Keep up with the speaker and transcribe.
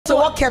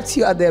what kept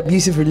you at the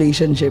abusive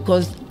relationship?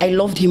 Because I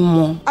loved him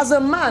more. As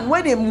a man,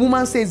 when a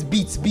woman says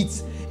beat,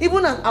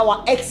 even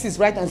our exes,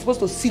 right, are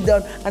supposed to sit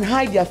down and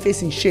hide their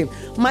face in shame.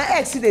 My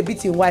ex see they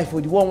beat his wife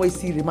with the one way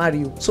see remarry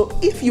you. So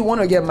if you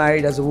want to get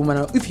married as a woman,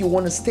 or if you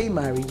want to stay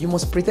married, you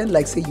must pretend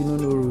like say you know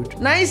no road.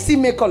 Now you see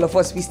make all of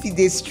us, we still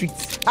dey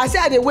streets. I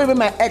say the way when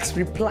my ex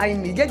reply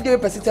me, get the way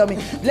person tell me,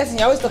 Blessing,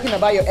 you're always talking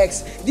about your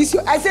ex.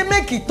 I say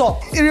make it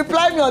talk. He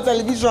reply me on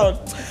television.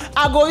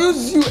 I go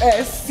use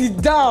US,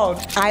 sit down.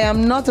 I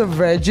am not a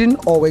virgin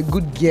or a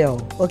good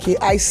girl. Okay,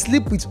 I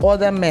sleep with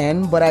other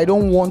men, but I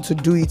don't want to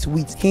do it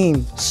with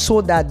him,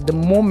 so that the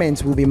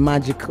moment will be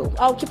magical.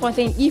 I'll keep on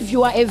saying, if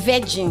you are a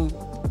virgin,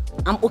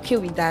 I'm okay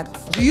with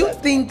that. Do you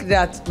think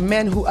that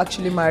men who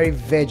actually marry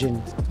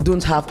virgins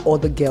don't have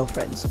other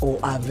girlfriends or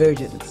are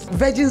virgins?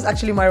 Virgins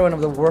actually marry one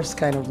of the worst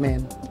kind of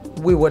men,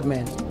 wayward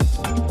men.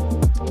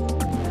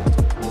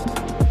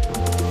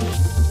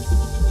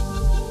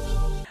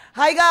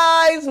 Hi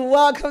guys,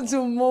 welcome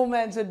to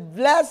Moments with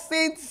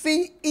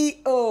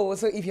BlessingCEO.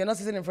 So if you're not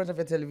sitting in front of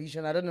your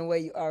television, I don't know where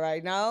you are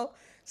right now.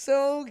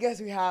 So guess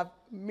we have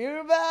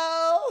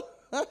Mirabel,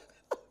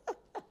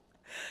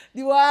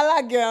 the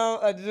Wala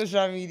girl on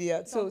social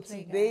media. So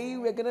today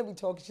we're gonna be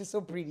talking. She's so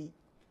pretty,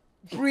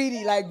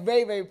 like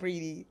very, very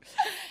pretty.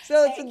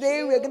 So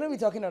today we're gonna be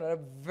talking about a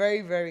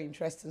very, very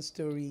interesting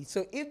story.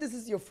 So if this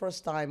is your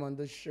first time on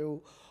the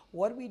show,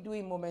 what we do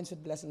in Moments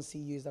with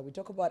BlessingCEO is that we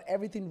talk about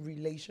everything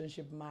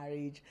relationship,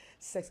 marriage,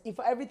 sex,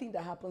 everything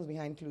that happens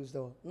behind closed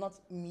door, not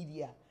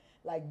media.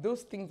 Like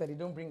those things that they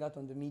don't bring out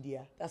on the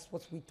media. That's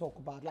what we talk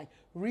about, like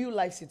real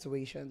life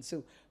situations.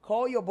 So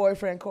call your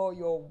boyfriend, call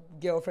your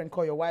girlfriend,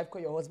 call your wife,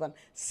 call your husband.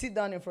 Sit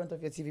down in front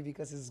of your TV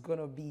because it's going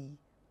to be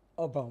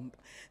a bump.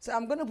 So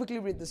I'm going to quickly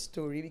read the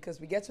story because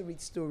we get to read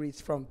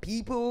stories from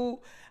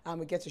people and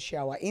we get to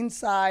share our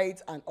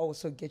insights and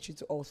also get you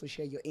to also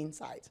share your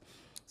insights.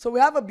 So we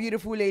have a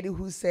beautiful lady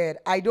who said,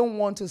 I don't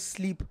want to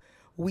sleep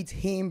with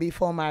him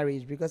before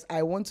marriage because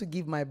I want to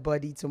give my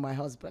body to my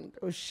husband.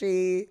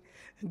 O'Shea,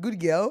 good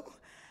girl.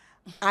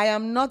 I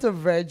am not a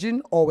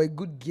virgin or a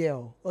good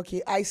girl.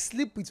 Okay, I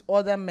sleep with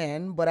other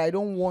men, but I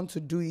don't want to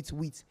do it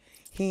with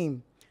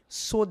him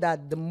so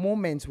that the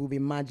moment will be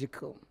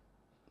magical.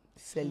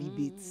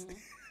 Celibates.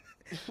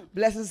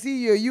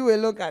 BlessingCEO, you will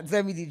look and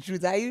tell me the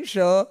truth. Are you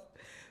sure?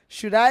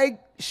 Should I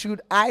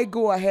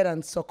go ahead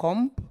and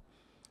succumb?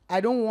 I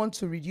don't want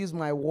to reduce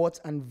my worth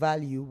and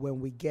value when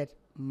we get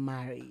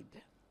married.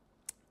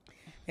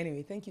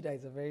 Anyway, thank you. That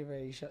is a very,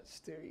 very short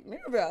story.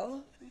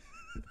 Mirabel,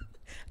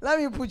 let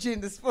me put you in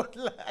the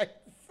spotlight.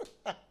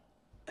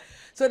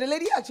 So the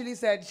lady actually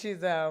said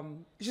she's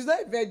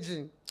not a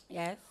virgin.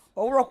 Yes.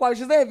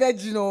 She's not a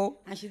virgin, no.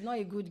 And she's not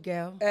a good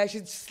girl. She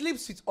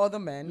sleeps with other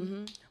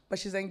men, but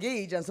she's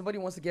engaged and somebody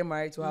wants to get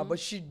married to her, but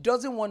she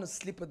doesn't want to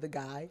sleep with the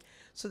guy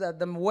so that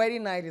the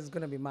wedding night is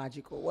going to be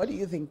magical. What do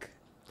you think?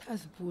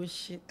 That's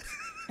bullshit.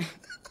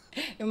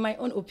 In my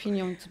own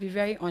opinion, to be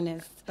very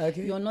honest,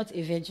 you're not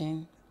a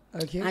virgin.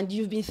 Okay. And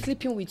you've been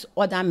sleeping with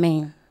other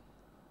men.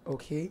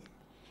 Okay.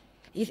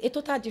 It's a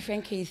total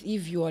different case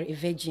if you are a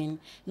virgin.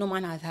 No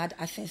man has had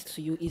access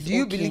to you. Do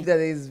you believe that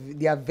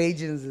there are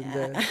virgins in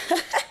there?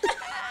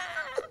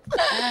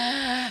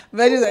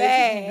 Virgins are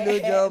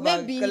taking blowjob.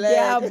 Maybe they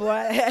are,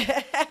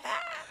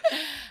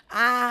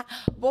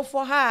 but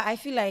for her, I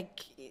feel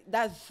like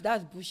that's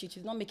bullshit.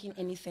 It's not making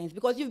any sense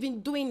because you've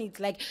been doing it,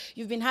 like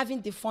you've been having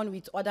the fun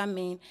with other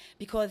men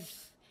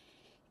because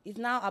it's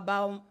now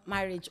about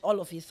marriage. All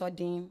of a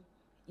sudden,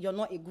 you're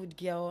not a good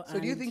girl. So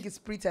do you think it's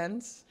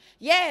pretense?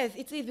 Yes,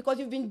 it is because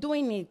you've been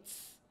doing it.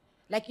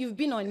 Like you've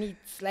been on it.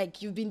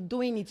 Like you've been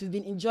doing it. You've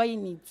been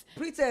enjoying it.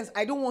 Pretense,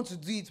 I don't want to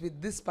do it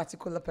with this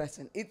particular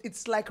person.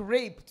 It's like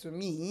rape to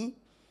me.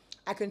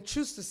 I can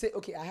choose to say,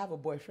 okay, I have a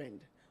boyfriend.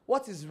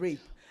 What is rape?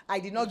 I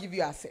did not give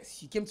you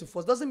access. You came to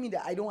force. Doesn't mean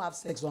that I don't have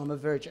sex or I'm a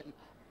virgin.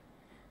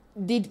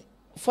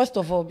 First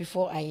of all,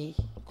 before I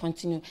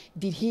continue,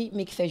 did he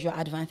make sexual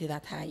advances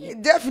at her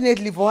yet?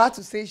 Definitely, for her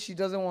to say she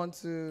doesn't want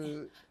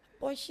to.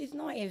 But she's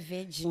not a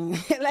virgin.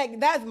 Like,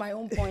 that's my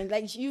own point.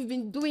 Like, you've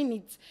been doing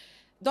it.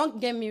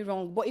 Don't get me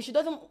wrong. But if she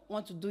doesn't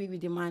want to do it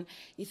with the man,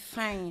 it's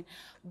fine.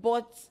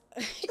 But...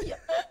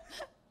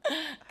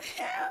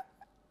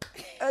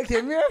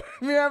 Okay,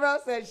 Mirabel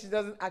said she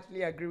doesn't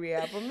actually agree with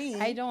her. For me...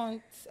 I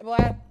don't.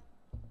 But...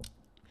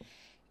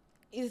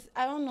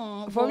 I don't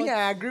know. For me,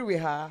 I agree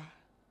with her.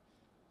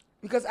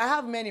 Because I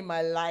have men in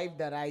my life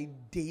that I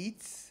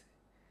date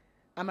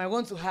and I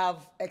want to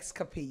have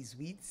escapades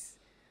with.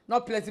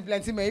 Not plenty,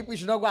 man. People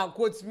should not go and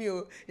quote me.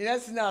 You know,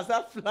 I'll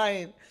start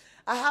flying.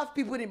 I have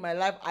people in my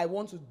life I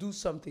want to do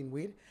something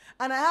with.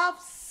 And I have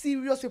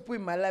serious people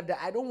in my life that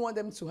I don't want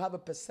them to have a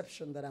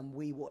perception that I'm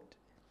wayward.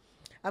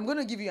 I'm going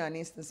to give you an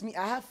instance. Me,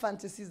 I have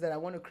fantasies that I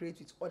want to create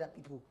with other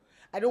people.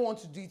 I don't want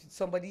to do it with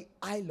somebody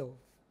I love.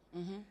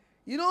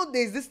 You know,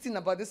 there's this thing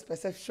about this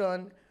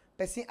perception.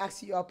 Person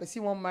asks you out,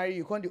 person won't marry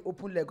you, can't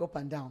open leg up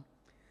and down.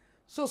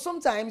 So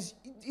sometimes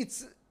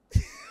it's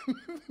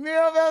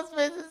Mirabel's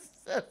face.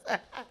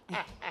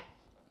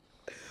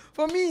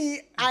 For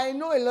me, I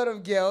know a lot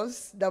of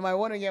girls that might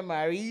want to get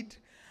married,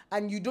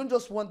 and you don't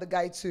just want the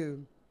guy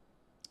to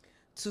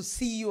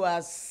see you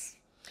as...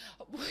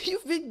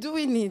 You've been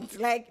doing it.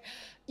 Like,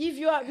 if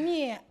you are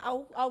me,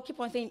 I'll keep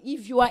on saying,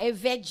 if you are a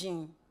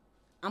virgin,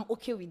 I'm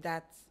okay with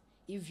that.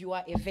 If you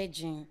are a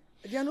virgin.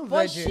 You're not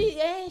But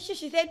virgin.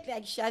 she said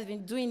like she has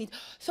been doing it.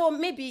 So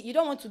maybe you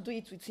don't want to do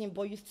it with him,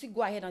 but you still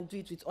go ahead and do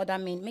it with other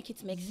men. Make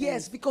it make sense.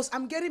 Yes, because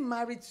I'm getting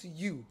married to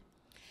you.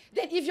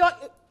 Then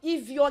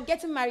if you're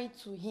getting married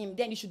to him,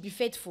 then you should be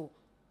faithful.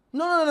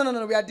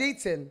 No. We are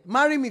dating.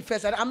 Marry me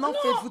first. I'm not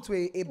faithful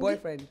to a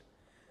boyfriend.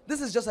 This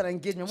is just an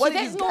engagement. What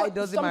if this guy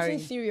doesn't marry?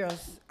 Something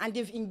serious, and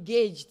they've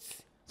engaged.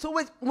 So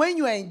wait, when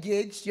you are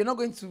engaged, you're not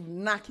going to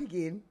knock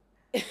again.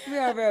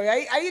 Mirabel,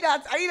 are you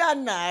that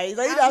nice?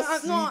 Are you that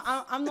sweet? No,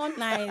 I'm not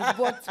nice.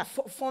 But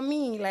for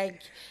me,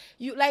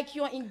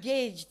 you're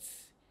engaged.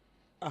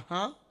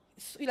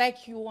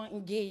 Like you are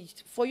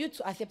engaged. For you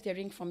to accept a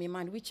ring from a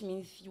man, which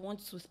means you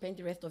want to spend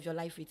the rest of your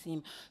life with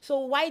him. So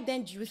why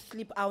then do you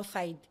sleep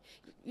outside?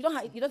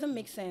 It doesn't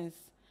make sense.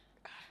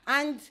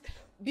 And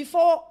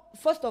before,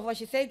 first of all,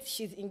 she said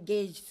she's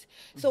engaged.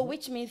 So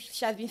which means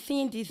she has been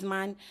seeing this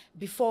man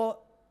before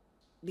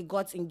they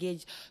got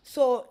engaged.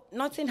 So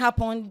nothing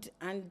happened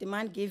and the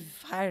man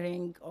gave her a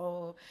ring,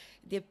 or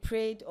they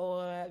prayed,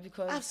 or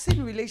because... I've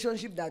seen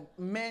relationships that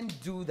men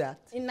do that.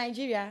 In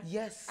Nigeria?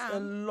 Yes, a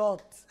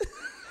lot.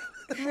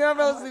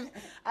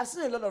 I've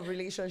seen a lot of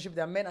relationships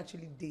that men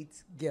actually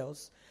date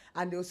girls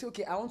and they'll say,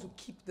 okay, I want to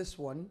keep this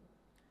one.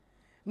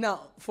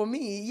 Now, for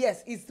me,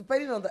 yes, it's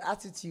depending on the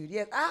attitude.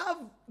 Yes, I have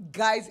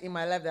guys in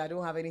my life that I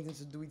don't have anything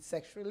to do with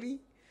sexually.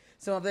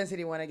 Some of them say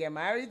they want to get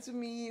married to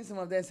me. Some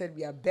of them said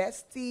we are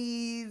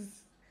besties.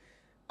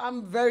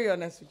 I'm very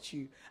honest with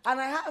you. And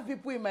I have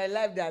people in my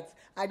life that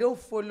I don't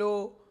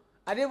follow.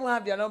 I don't even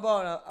have their number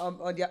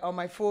on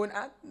my phone.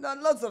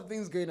 And lots of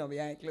things going on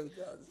behind closed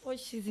doors. Oh,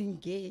 she's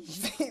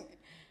engaged.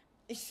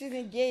 She's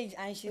engaged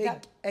and she's...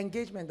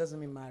 Engagement doesn't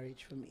mean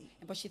marriage for me.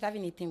 But she's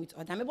having a thing with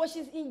other men. But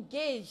she's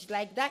engaged,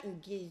 like that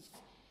engaged.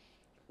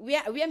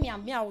 Where me,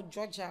 I would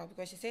judge her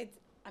because she said,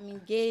 I'm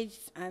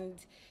engaged and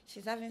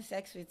she's having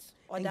sex with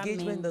other men.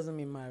 Engagement doesn't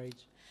mean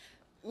marriage.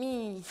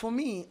 For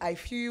me, I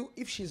feel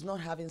if she's not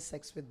having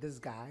sex with this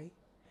guy,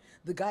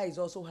 the guy is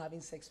also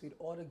having sex with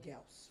other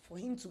girls. For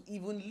him to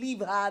even leave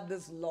her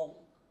this long.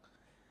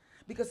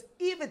 Because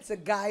if it's a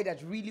guy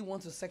that really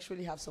wants to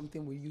sexually have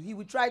something with you, he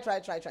would try.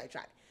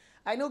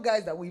 I know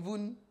guys that will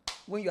even,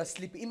 when you're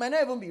sleeping, it might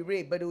not even be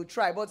rape, but they will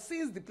try. But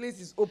since the place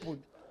is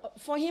open.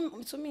 For him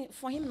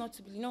not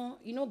to be,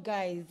 you know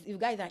guys, if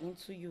guys are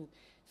into you,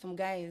 some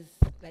guys,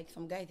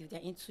 if they're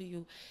into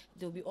you,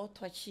 they'll be all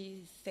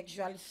touchy,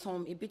 sexually,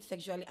 a bit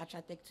sexually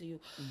attracted to you.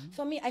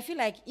 So I feel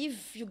like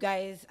if you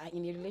guys are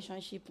in a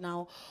relationship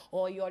now,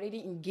 or you're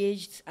already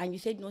engaged and you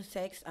said no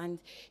sex and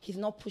he's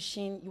not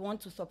pushing, you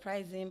want to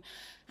surprise him,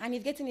 and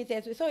he's getting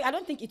it. So I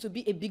don't think it will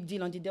be a big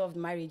deal on the day of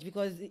marriage,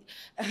 because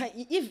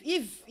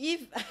if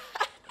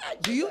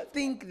do you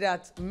think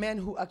that men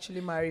who actually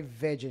marry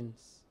virgins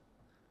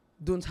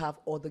don't have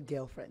other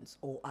girlfriends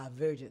or are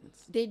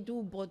virgins? They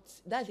do, but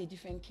that's a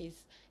different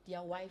case.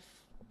 Their wife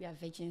were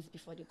virgins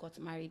before they got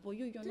married. But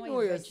you're not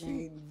a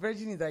virgin.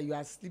 Virgin is that you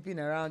are sleeping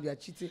around, you are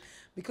cheating.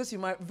 Because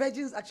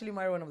virgins actually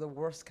marry one of the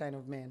worst kind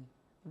of men.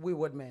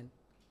 Wayward men.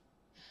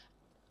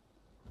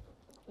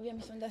 We are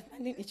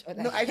misunderstanding each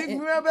other. No, I think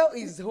Mirabel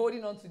is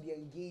holding on to the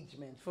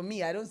engagement. For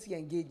me, I don't see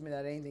engagement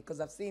at anything, because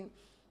I've seen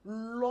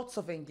lots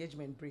of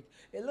engagement break.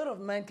 A lot of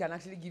men can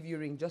actually give you a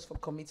ring just for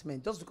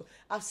commitment.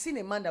 I've seen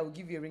a man that will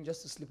give you a ring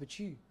just to sleep with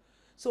you.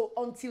 So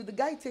until the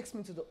guy takes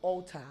me to the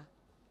altar,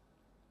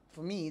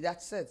 for me,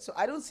 that's it. So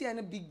I don't see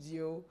any big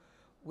deal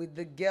with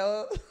the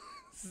girl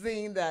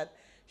saying that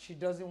she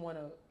doesn't want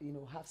to,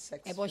 have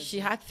sex. But she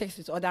had sex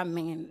with other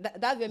men.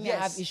 That's where I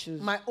have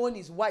issues. My own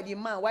is why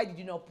did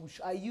you not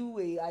push? Are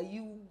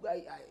you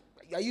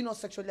not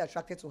sexually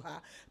attracted to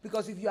her?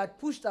 Because if you had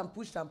pushed and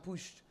pushed and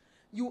pushed,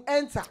 you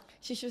enter.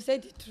 She should say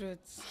the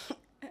truth.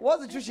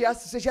 What's the truth she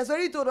has to say? She has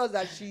already told us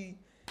that she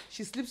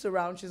sleeps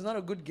around. She's not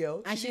a good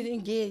girl. And she's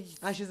engaged.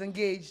 And she's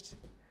engaged.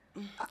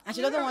 And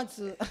she doesn't want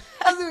to.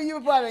 That's when you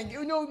people are engaged.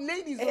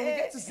 Ladies, when we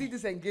get to see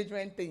this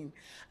engagement thing,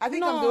 I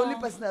think I'm the only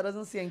person that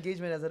doesn't see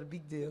engagement as a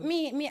big deal.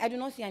 Me, I do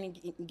not see an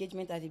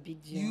engagement as a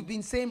big deal. You've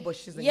been saying, but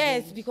she's engaged.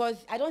 Yes,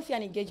 because I don't see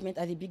an engagement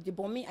as a big deal.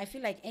 But me, I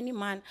feel like any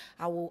man,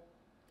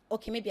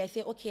 maybe I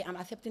say, okay, I'm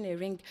accepting a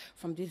ring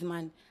from this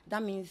man.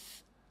 That means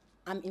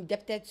I'm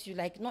indebted to you,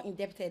 like not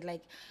indebted,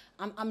 like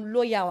I'm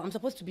loyal. I'm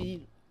supposed to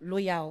be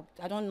loyal.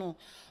 I don't know,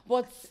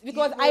 but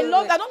because I don't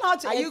know how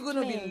to. Are you going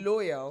to be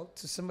loyal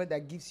to somebody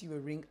that gives you a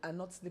ring and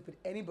not sleep with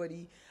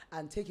anybody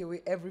and take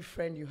away every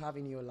friend you have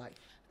in your life?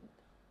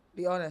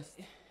 Be honest.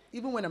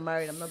 Even when I'm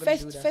married, I'm not going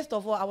to do that. First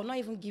of all, I will not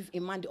even give a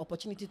man the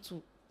opportunity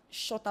to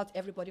shut out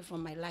everybody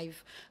from my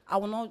life. I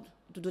will not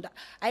do that.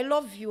 I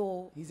love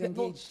you. He's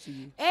engaged to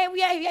you.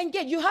 We are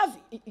engaged. You have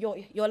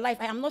your life.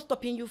 I am not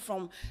stopping you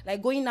from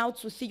like going out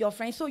to see your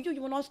friends. So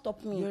you will not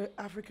stop me. You're an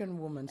African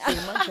woman, so a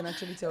man can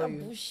actually tell you.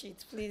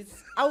 Bullshit,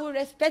 please. I will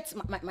respect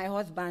my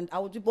husband. I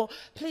will do, but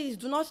please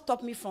do not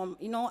stop me from,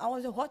 I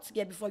was a hot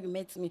girl before you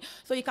met me.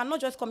 So you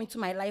cannot just come into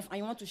my life and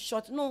you want to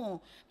shut.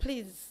 No,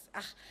 please.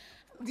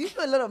 Do you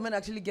know a lot of men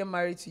actually get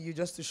married to you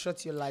just to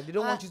shut your life? They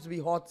don't want you to be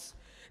hot.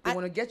 They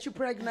want to get you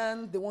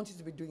pregnant. They want you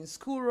to be doing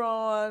school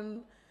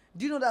run.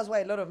 Do you know that's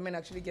why a lot of men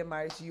actually get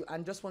married to you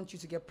and just want you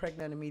to get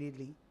pregnant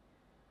immediately?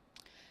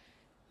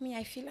 Me,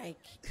 I feel like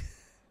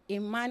a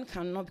man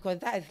cannot, because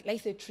that is,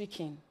 let's say,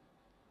 tricking.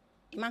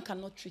 A man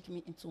cannot trick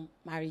me into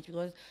marriage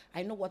because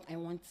I know what I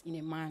want in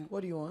a man.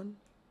 What do you want?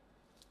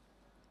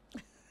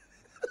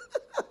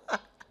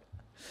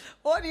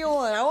 What do you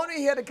want? I want to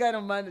hear the kind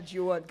of man that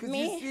you want, because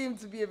you seem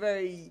to be a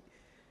very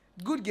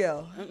good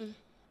girl.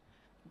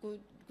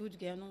 Good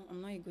girl. No,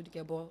 I'm not a good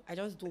girl, but I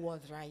just do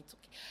what's right.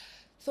 Okay.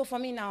 So for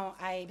me now,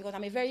 because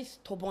I'm a very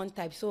stubborn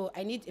type, so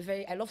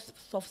I love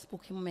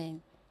soft-spoken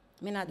men.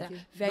 Men are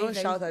Don't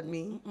shout at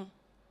me.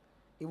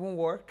 It won't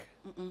work.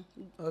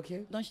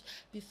 Okay. Don't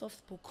be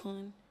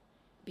soft-spoken.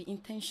 Be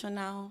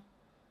intentional.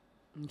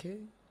 Okay.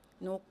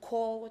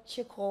 Call,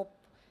 check up.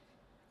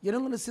 You're not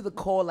going to see the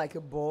call like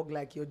a bug,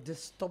 like you're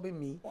disturbing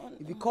me.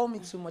 If you call me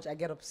too much, I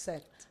get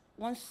upset.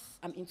 Once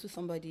I'm into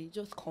somebody,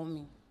 just call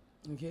me.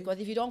 Okay. Because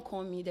if you don't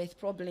call me, there's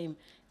problem.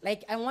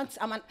 Like I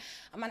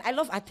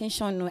love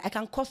attention. No, I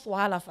can cause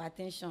wahala for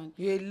attention.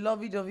 You're a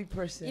lovey-dovey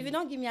person. If you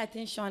don't give me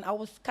attention, I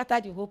will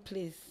scatter the whole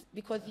place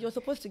because you're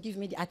supposed to give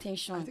me the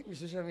attention. I think the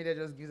social media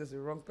just gives us a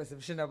wrong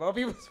perception about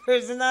people's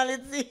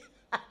personality.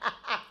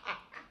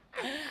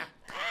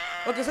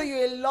 Okay, so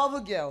you're a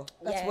lover girl.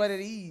 That's what it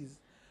is.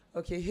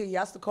 Okay, he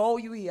has to call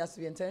you. He has to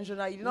be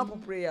intentional. You do not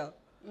put prayer.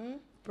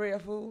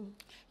 Prayerful.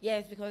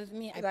 Yes, because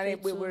me, I pray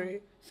too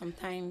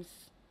sometimes.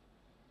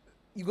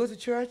 You go to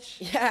church?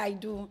 Yeah, I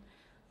do.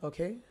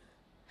 Okay.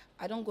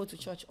 I don't go to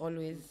church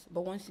always,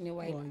 but once in a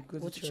while, I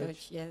go to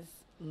church. Yes.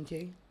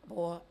 Okay.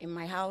 Or in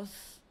my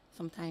house,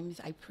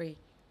 sometimes I pray.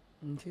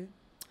 Okay.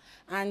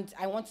 And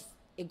I want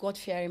a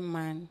God-fearing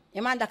man.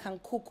 A man that can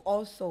cook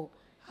also.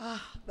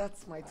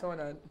 That's my turn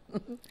on.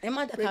 A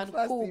man that can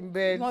cook. In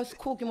bed. You must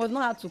cook. You must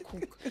know how to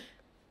cook.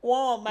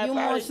 You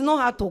must know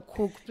how to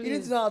cook, please. You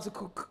need to know how to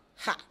cook.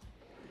 Ha.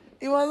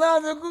 You must know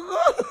how to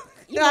cook.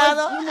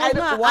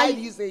 Why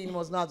do you say you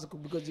must know how to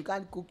cook? Because you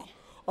can't cook?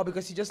 Or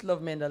because you just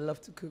love men that love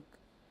to cook?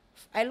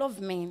 I love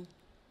men.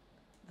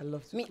 I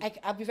love to cook.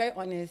 I'll be very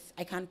honest.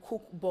 I can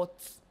cook, but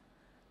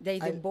there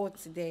is a but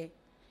there.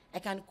 I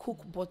can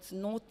cook, but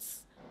not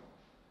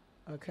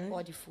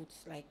all the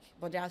foods.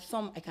 But there are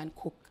some I can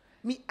cook.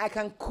 Me, I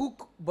can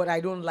cook, but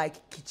I don't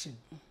like kitchen.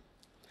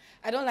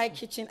 I don't like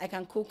kitchen. I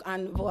can cook,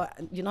 but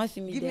you not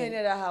see me Give there. me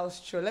another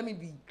house chore. Let me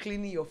be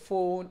cleaning your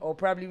phone or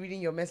probably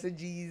reading your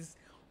messages,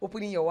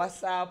 opening your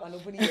WhatsApp and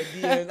opening your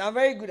DMs. I'm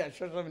very good at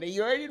social media.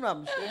 You already know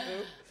I'm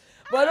social.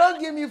 But don't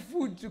give me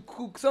food to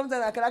cook.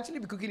 Sometimes I can actually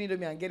be cooking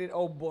Indomie and get it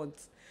all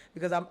burnt.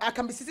 Because I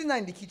can be sitting there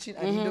in the kitchen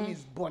and Indomie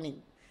is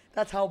burning.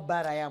 That's how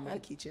bad I am in the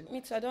kitchen. Me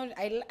too.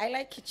 I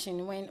like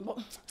kitchen when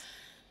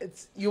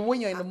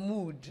when you're in the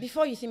mood.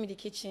 Before you see me in the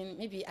kitchen,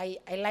 maybe I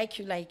like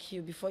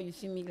you before you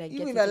see me like.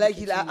 Even if I like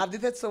you, I've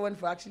dated someone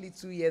for actually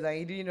 2 years and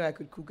he didn't know I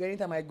could cook.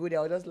 Anytime I go there,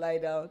 I'll just lie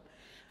down.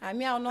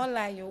 I'll not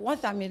lie you.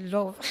 Once I'm in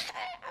love,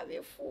 I'm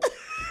a fool.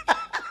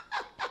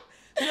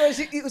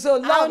 So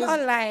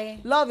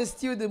love is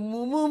still the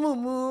moo moo moo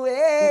moo.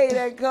 Hey,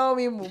 they call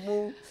me moo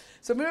moo.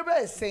 So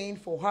Mirabel is saying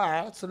for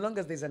her, so long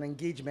as there's an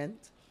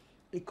engagement,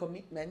 a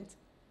commitment,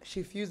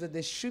 she feels that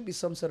there should be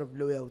some sort of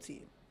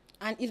loyalty.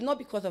 And it's not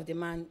because of the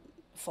man,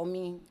 for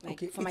me,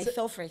 for my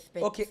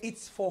self-respect. Okay,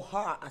 it's for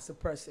her as a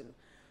person.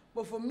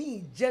 But for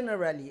me,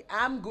 generally,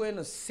 I'm going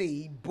to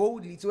say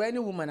boldly to any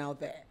woman out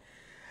there,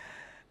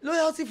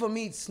 loyalty for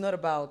me, it's not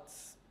about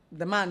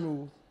the man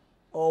who,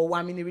 or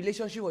I'm in a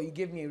relationship or you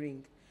gave me a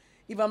ring.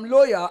 If I'm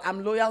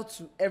loyal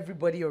to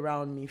everybody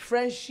around me.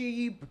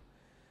 Friendship,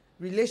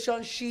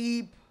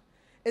 relationship,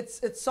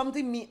 it's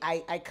something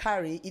I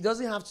carry. It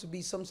doesn't have to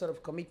be some sort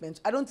of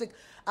commitment. I don't think,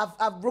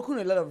 I've broken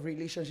a lot of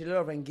relationships, a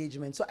lot of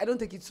engagement, so I don't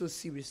take it so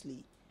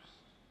seriously.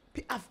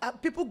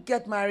 People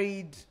get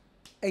married,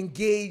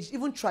 engaged,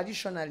 even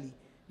traditionally,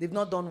 they've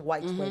not done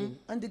white wedding,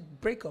 and they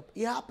break up.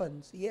 It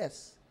happens,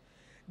 yes.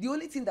 The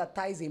only thing that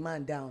ties a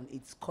man down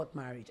is court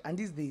marriage. And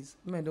these days,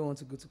 men don't want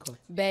to go to court.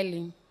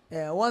 Barely.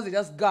 Once they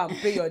just go and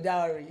pay your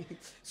dowry.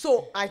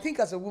 So I think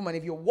as a woman,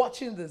 if you're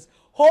watching this,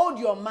 hold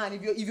your man.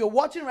 If you're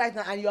watching right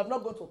now and you have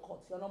not gone to court,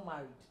 you're not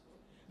married.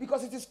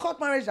 Because it is court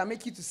marriage that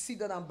make you to sit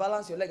down and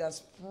balance your leg and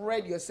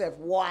spread yourself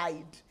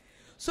wide.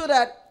 So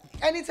that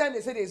anytime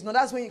they say there's no,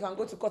 that's when you can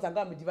go to court and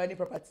go and be dividing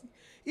property.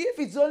 If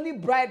it's only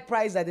bride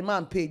price that the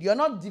man paid, you're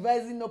not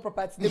dividing no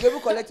property. They will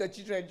collect your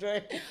children,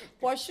 joy.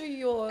 Pursue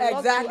you.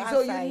 Exactly.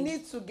 So you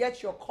need to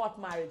get your court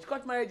marriage.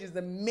 Court marriage is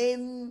the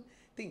main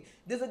thing.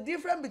 There's a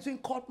difference between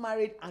court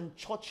marriage and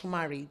church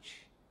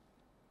marriage.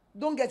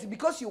 Don't get it.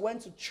 Because you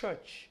went to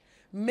church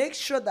make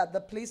sure that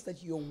the place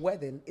that you're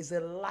wedding is a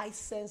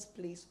licensed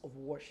place of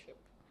worship.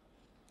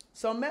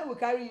 Some men will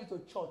carry you to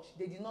church.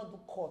 They did not do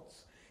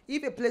courts.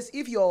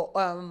 If your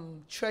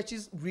church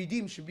is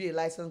redeemed, should be a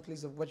licensed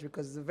place of worship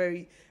because it's a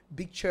very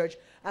big church,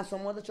 and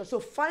some other church. So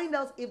find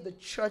out if the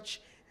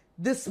church,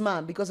 this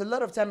man, because a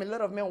lot of time, a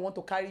lot of men want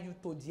to carry you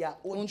to their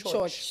own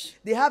church.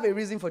 They have a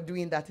reason for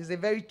doing that. It's a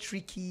very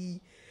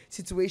tricky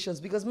situations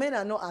because men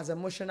are not as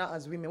emotional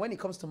as women when it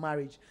comes to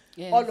marriage.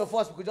 Yes. All of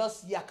us, we could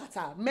just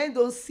yakata. Men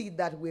don't see it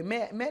that way.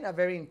 Men are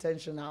very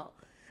intentional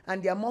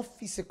and they are more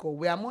physical.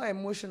 We are more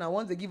emotional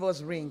once they give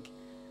us ring.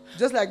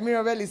 Just like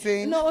Mirabel is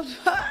saying. No.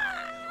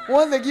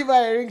 Once they give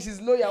her a ring,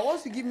 she's loyal.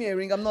 Once you give me a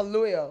ring, I'm not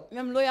loyal.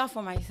 I'm loyal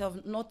for myself,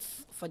 not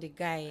for the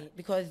guy.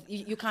 Because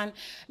you can...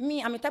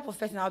 Me, I'm a type of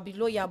person, I'll be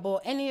loyal,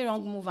 but any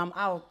wrong move, I'm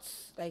out.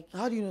 Like,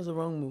 how do you know it's a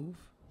wrong move?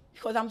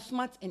 Because I'm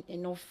smart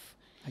enough.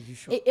 Are you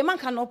sure? A man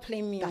cannot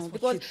play me. That's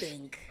because what you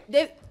think.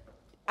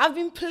 I've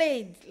been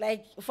played.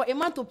 Like, for a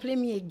man to play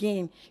me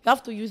again, you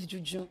have to use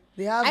juju.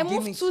 I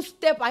move 2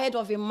 steps ahead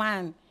of a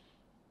man.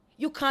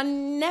 You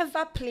can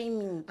never play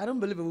me. I don't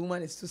believe a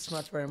woman is too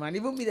smart for a man.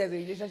 Even me, there's a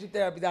relationship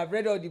therapist. I've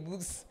read all the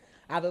books.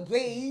 I've been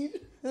played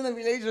in a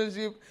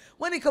relationship.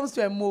 When it comes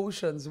to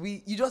emotions,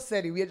 you just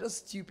said it. We are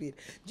just stupid.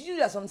 Do you know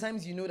that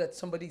sometimes you know that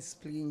somebody is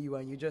playing you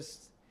and you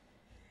just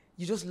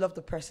love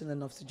the person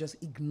enough to just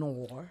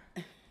ignore?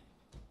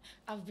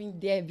 I've been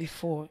there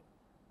before.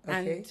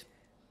 Okay. And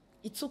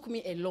it took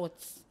me a lot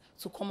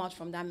to come out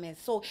from that mess.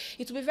 So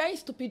it would be very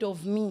stupid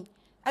of me.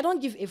 I don't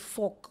give a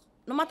fuck.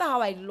 No matter how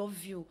I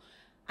love you,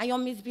 and you're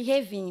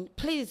misbehaving,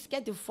 please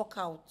get the fuck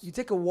out. You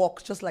take a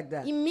walk just like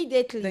that?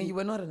 Immediately. Then you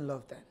were not in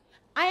love then?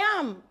 I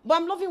am.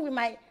 But I'm loving with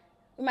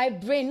my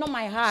brain, not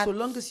my heart. So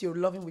long as you're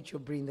loving with your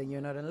brain, then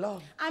you're not in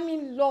love. I'm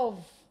in love.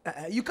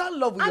 You can't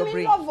love with your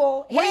brain. I'm in love,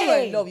 oh. When you're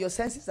in love, your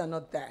senses are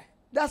not there.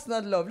 That's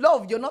not love.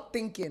 Love, you're not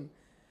thinking.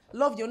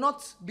 Love, you're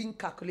not being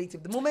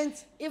calculative. The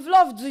moment... If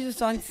love do you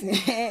something,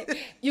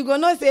 you're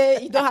going to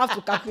say you don't have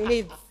to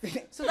calculate.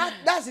 So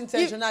that's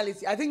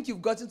intentionality. I think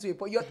you've gotten to a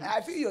point.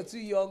 I feel you're too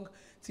young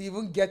to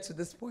even get to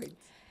this point.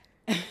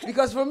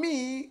 Because for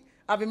me,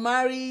 I've been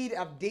married,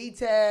 I've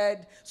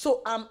dated,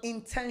 so I'm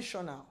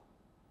intentional.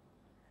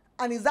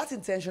 And it's that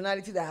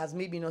intentionality that has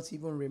made me not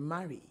even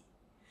remarry.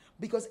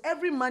 Because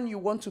every man you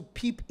want to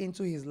peep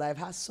into his life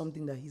has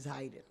something that he's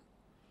hiding.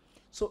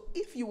 So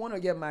if you want to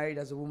get married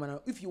as a woman,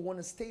 or if you want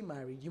to stay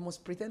married, you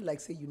must pretend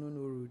like, say, you know no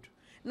road.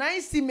 Now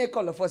you still make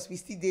all of us, we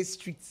still day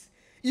streets.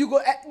 You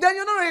go, then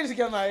you're not ready to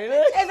get married.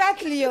 Right?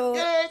 Exactly, yo.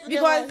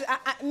 Because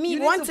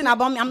one thing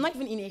about me, I'm not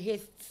even in a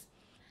haste.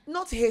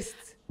 Not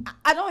haste.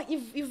 I don't,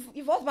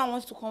 if husband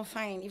wants to come,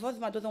 fine. If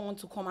husband doesn't want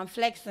to come, I'm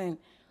flexing.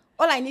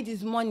 All I need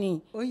is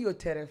money. When you're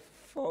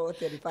 34,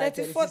 35,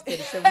 36,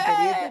 37,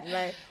 38,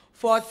 39,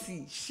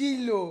 40,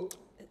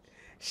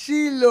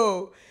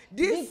 Shiloh.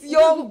 This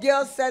young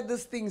girl said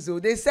these things, though.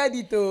 They said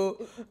it, though.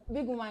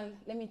 Big woman,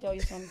 let me tell you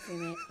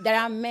something. There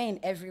are men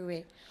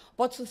everywhere.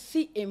 But to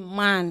see a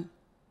man...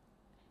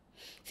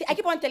 See, I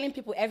keep on telling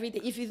people every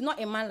day, if he's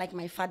not a man like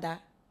my father,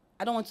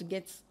 I don't want to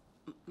get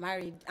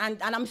married. And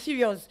I'm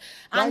serious.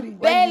 Why do you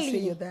say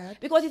your dad?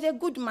 Because he's a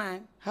good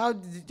man. Are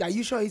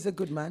you sure he's a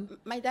good man?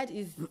 My dad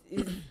is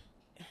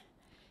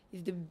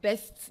the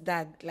best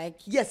dad. Like,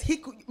 yes,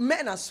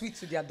 men are sweet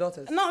to their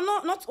daughters. No,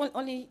 not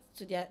only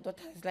to their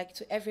daughters, like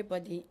to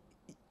everybody.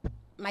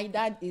 My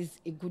dad is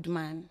a good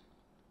man.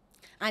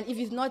 And if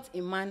he's not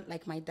a man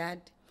like my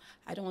dad,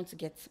 I don't want to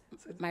get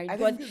married. I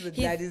think he's the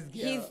daddy's girl.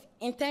 He's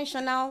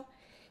intentional,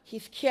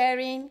 he's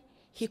caring,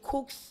 he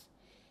cooks,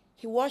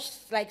 he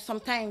washes, like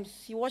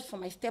sometimes he washes for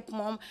my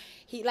stepmom.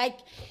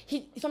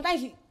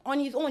 Sometimes on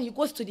his own, he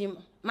goes to the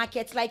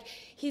market. Like,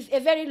 he's a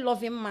very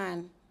loving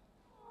man.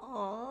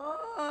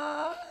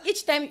 Aww.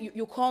 Each time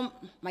you call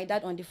my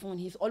dad on the phone,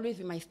 he's always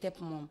with my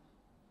stepmom.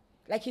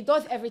 Like, he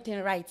does everything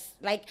right.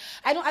 Like,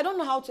 I don't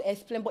know how to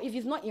explain, but if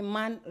he's not a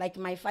man like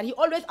my father, he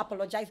always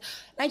apologizes.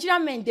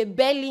 Nigerian men, they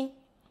barely,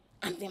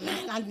 and the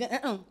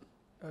man,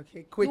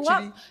 Okay,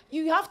 quickly.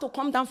 You have to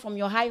come down from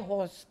your high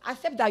horse,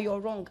 accept that you're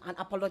wrong, and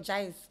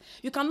apologize.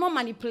 You cannot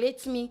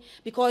manipulate me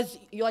because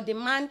you're the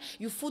man,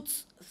 you foot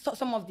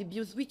some of the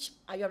bills, which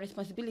are your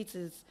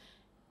responsibilities.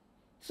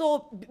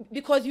 So,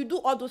 because you do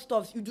all those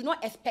stuff, you do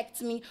not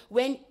expect me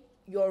when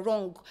you're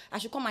wrong. I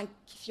should come and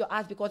kiss your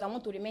ass because I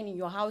want to remain in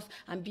your house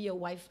and be your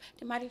wife.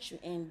 The marriage should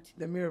end.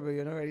 The Mirabel,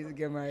 you're not ready to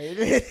get married.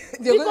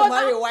 They're going to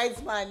marry a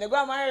white man. They're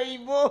going to marry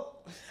Igbo.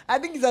 I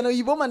think it's an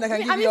Igbo man that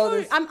can give you all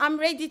this. I'm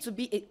ready to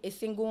be a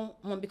single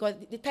mom because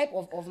the type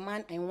of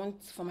man I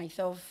want for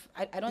myself,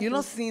 I don't. You're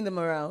not seeing them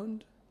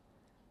around?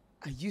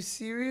 Are you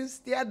serious?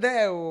 They are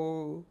there.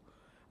 Oh.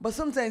 But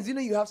sometimes,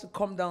 you have to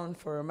calm down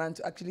for a man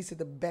to actually see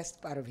the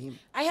best part of him.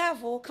 I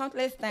have,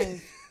 countless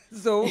times.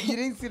 So, you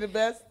didn't see the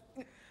best?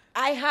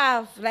 I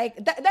have.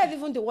 Like, that's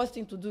even the worst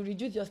thing to do,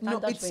 reduce your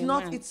standards. No,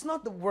 it's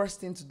not the worst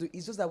thing to do.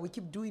 It's just that we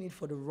keep doing it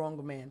for the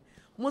wrong man.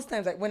 Most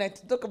times, like, when I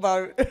talk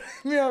about...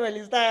 Mirabel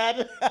is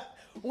tired.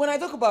 When I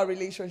talk about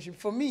relationship,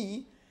 for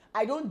me,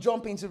 I don't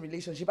jump into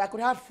relationship. I could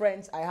have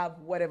friends, I have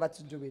whatever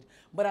to do with,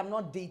 but I'm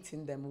not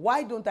dating them.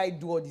 Why don't I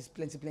do all this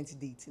plenty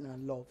dating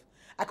and love?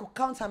 I could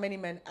count how many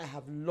men I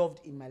have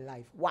loved in my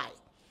life. Why?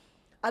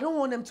 I don't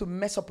want them to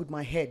mess up with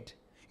my head.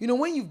 You know,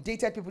 when you've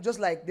dated people, just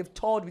like they've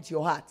toyed with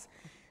your heart.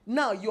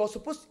 Now you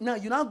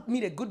now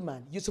meet a good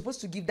man. You're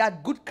supposed to give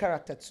that good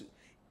character to.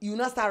 You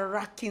now start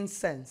racking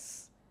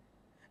sense.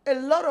 A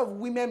lot of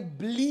women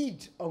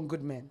bleed on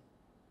good men.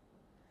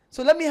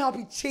 So let me help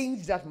you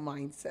change that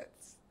mindset.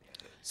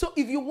 So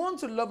if you want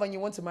to love and you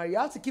want to marry, you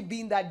have to keep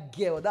being that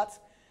girl, that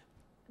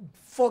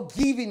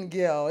forgiving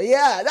girl.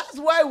 Yeah, that's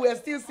why we're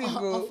still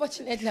single.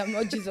 Unfortunately, I'm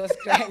not Jesus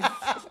Christ.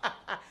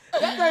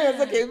 That's why it's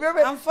okay. Remember,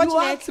 you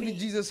have to be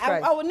Jesus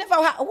Christ. I will never.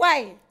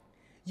 Why?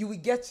 You will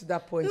get to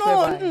that point.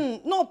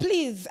 No,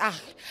 please.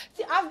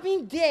 See, I've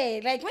been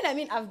there. Like, when I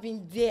mean I've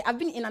been there, I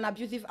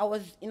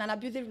was in an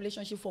abusive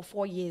relationship for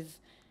 4 years.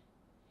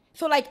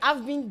 So, like,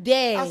 I've been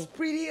there. As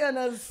pretty and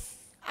as...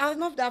 I was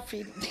not that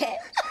pretty there.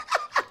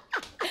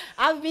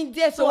 I've been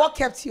there. So what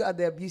kept you at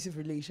the abusive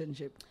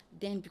relationship?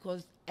 Then,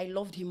 because I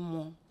loved him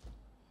more.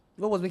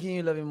 What was making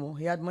you love him more?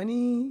 He had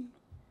money?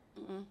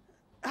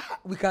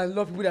 We can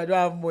love people that don't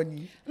have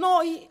money.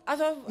 No, he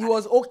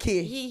was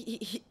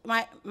okay.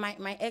 My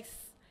ex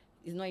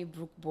is not a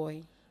broke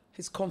boy.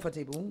 He's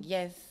comfortable?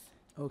 Yes.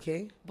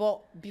 Okay.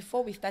 But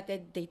before we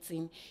started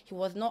dating, he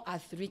was not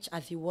as rich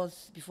as he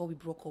was before we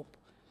broke up.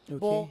 Okay.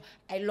 But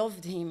I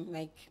loved him,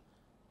 like,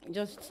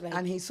 just like...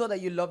 And he saw that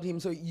you loved him,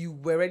 so you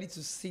were ready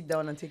to sit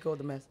down and take all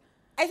the mess.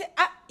 I said,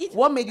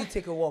 what made you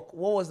take a walk?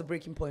 What was the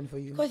breaking point for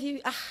you? Because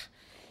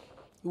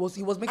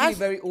he was making it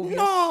very obvious.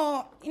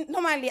 No,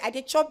 normally I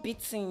did chop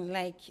beating,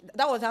 like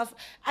that was how.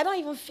 I don't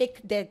even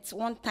fake that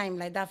one time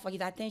like that for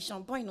his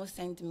attention. Boy, no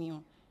send me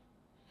on.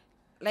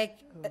 Like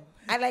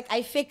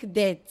I fake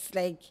that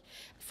like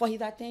for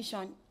his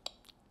attention.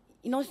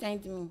 He no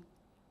send me.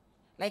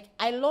 Like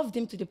I loved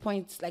him to the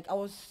point like I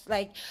was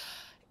like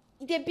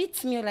they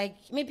beat me like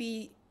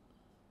maybe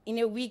in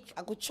a week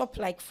I could chop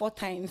like 4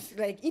 times.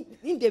 Like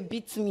if they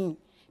beat me,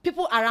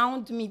 people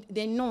around me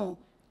they know.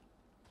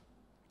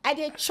 I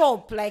did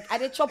chop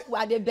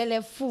at the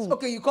belly full.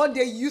 Okay, you can't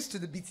get used to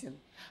the beating.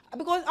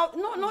 Because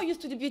not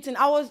used to the beating.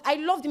 I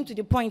loved him to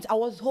the point. I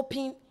was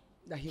hoping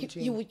that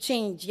he would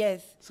change.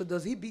 Yes. So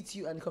does he beat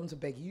you and come to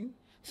beg you?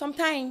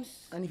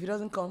 Sometimes. And if he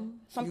doesn't come,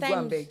 sometimes you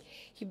go and beg.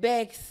 He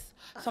begs.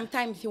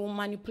 Sometimes he will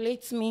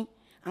manipulate me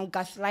and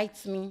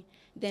gaslight me.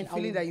 Then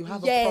feeling that you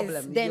have a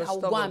problem. Then I'll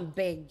go and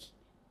beg.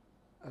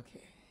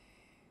 Okay.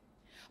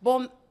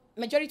 But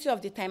majority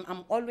of the time,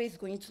 I'm always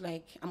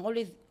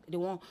the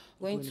one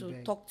going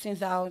to talk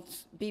things out.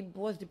 Babe,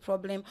 what's the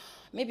problem?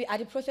 Maybe at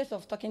the process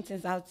of talking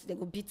things out, they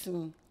go beat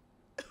me.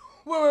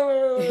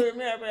 Wait,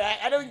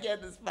 I don't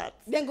get this part.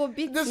 Then go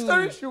beat me. The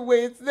story should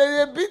wait.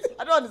 They beat.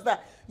 I don't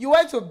understand. You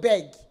went to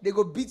beg. They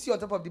go beat you on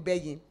top of the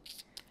begging.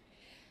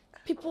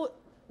 People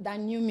that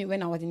knew me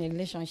when I was in a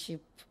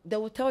relationship, they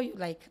will tell you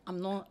like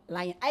I'm not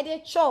lying. I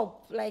did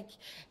chop. Like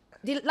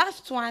the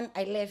last one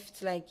I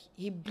left, like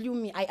he blew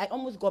me. I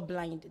almost got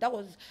blind. That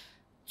was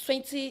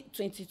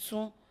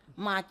 2022.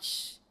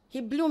 March.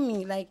 He blew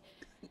me like.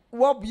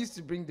 What used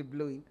to bring the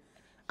blowing?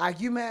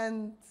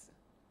 Arguments.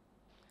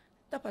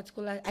 That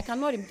particular, I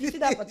cannot remember. You see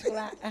that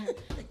particular?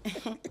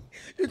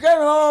 You can't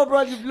remember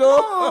brought the blow.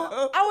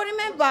 No, I will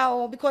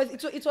remember because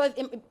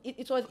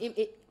it was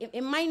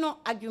a minor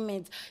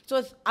argument. It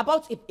was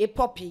about a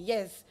puppy.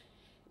 Yes,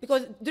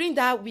 because during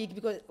that week,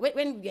 because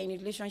when we are in a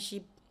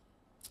relationship.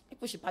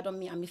 People should pardon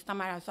me, I'm Mr.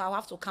 Mara, so I'll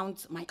have to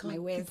count my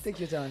words.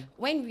 Take your time.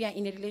 When we are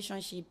in a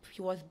relationship,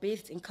 he was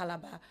based in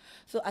Calabar.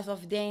 So as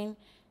of then,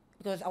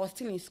 because I was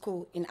still in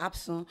school in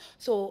Abson,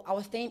 so I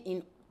was staying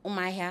in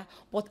Umahia,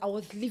 but I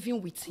was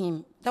living with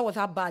him. That was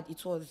how bad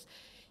it was.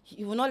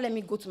 He would not let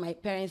me go to my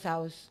parents'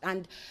 house.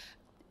 And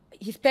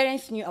his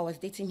parents knew I was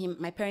dating him.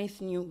 My parents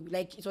knew.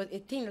 Like, it was a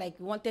thing, like,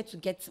 we wanted to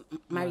get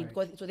married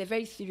because it was a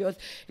very serious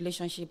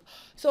relationship.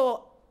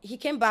 So he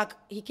came back.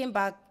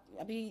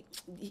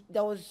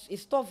 There was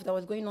stuff that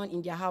was going on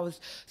in their house.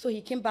 So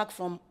he came back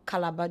from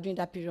Calabar during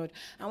that period.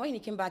 And when he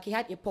came back, he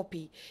had a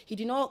puppy. He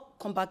did not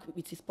come back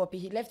with his puppy.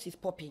 He left his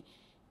puppy.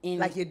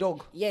 Like a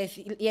dog? Yes,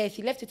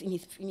 he left it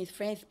in his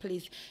friend's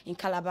place in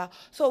Calabar.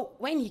 So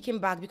when he came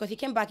back, because he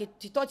came back,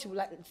 he thought he would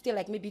stay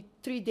like maybe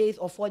 3 days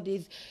or 4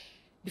 days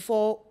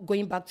before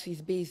going back to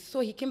his base.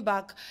 So he came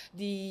back,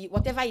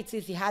 whatever it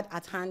is he had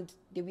at hand,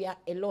 they were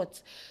a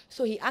lot.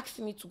 So he asked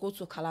me to go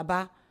to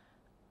Calabar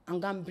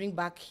and go and bring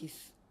back his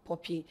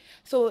puppy.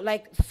 So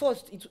like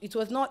first it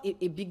was not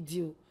a big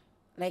deal.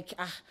 Like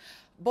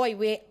boy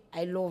where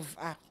I love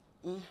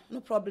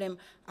no problem.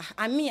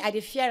 And me I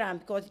dey fear him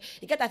because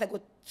he get as I go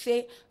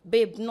say,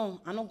 babe, no,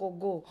 I not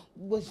go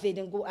say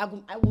then go I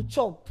will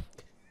chop.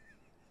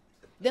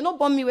 They not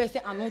born me where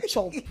say I not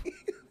chop.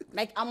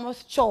 Like I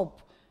must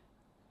chop.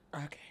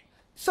 Okay.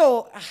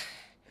 So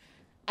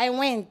I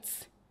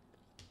went.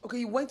 Okay,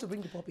 you went to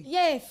bring the puppy?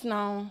 Yes,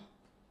 now.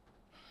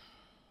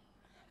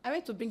 I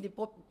went to bring the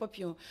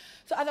puppy.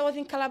 So as I was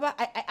in Calabar,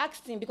 I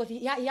asked him because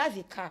he has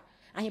a car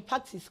and he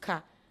parked his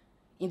car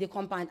in the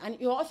compound, and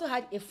he also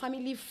had a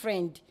family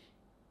friend.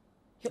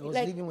 He was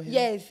Like, living with him?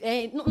 yes,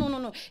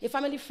 no. A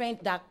family friend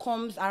that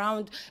comes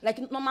around, like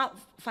normal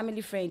family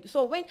friend.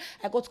 So when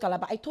I got to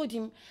Calabar, I told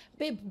him,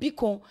 babe,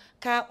 Biko,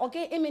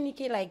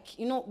 okay, like,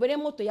 you know,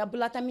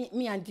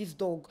 me and this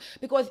dog,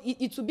 because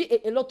it would be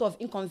a lot of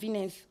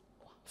inconvenience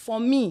for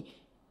me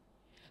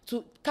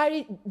to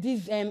carry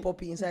this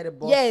puppy inside a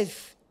bus.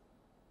 Yes.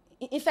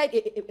 Inside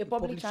a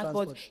public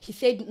transport. He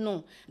said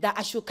no, that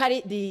I should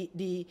carry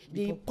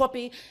the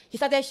puppy. He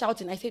started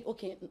shouting. I said,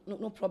 okay,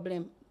 no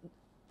problem.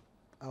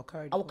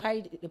 I'll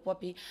carry the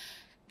puppy.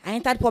 I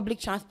entered public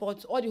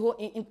transport, all the whole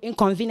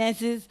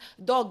inconveniences,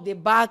 dog, they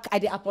bark, I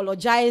they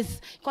apologize.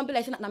 Come be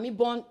like saying, me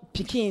born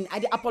Peking, I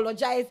they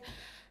apologize.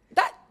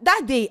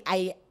 That day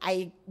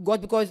I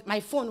got, because my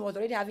phone was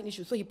already having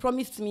issues, so he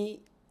promised me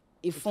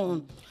a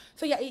phone.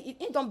 So yeah,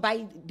 he don't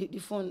buy the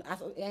phone.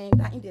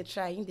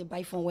 In they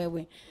buy phone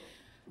where.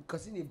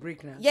 Because in the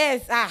break now.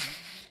 Yes,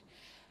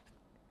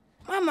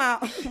 Mama.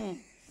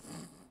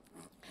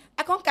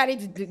 I can't carry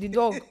the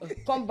dog,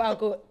 come back.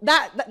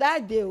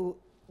 That day,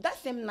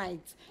 that same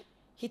night,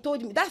 he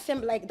told me, that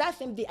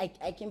same day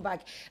I came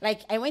back.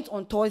 Like, I went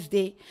on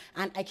Thursday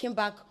and I came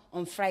back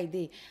on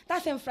Friday.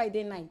 That same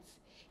Friday night,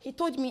 he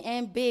told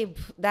me, babe,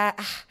 that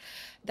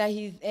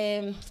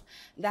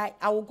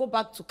I will go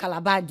back to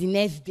Calabar the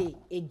next day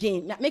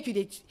again. Make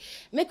you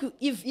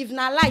if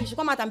na lie, you should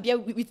come out and bear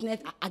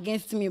witness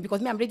against me,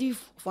 because me, I'm ready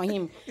for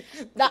him.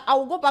 That I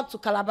will go back to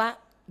Calabar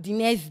the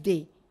next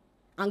day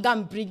and go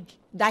and bring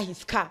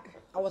his car.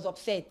 I was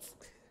upset.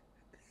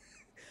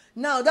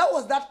 Now, that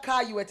was that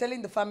car you were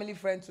telling the family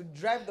friend to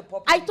drive the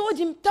puppy. I told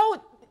him,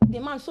 tell the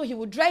man so he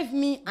would drive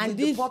me and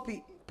this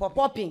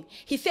puppy.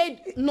 He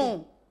said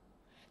no.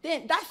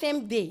 Then that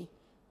same day,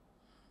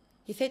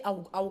 he said, I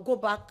will go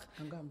back.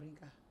 I'm going to bring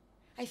her.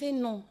 I said,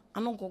 no,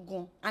 I'm not going to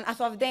go. And as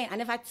of then, I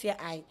never tear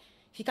eye.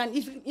 He can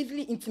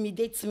easily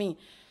intimidate me.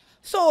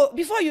 So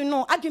before you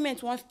know,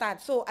 argument won't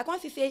start. So I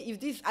can't say if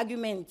this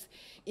argument,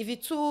 if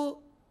it too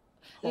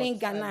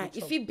linger now,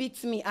 if he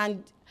beats me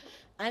and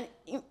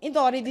it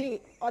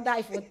already order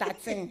iPhone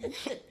 13,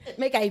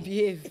 make I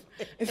behave.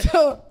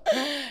 So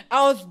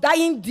I was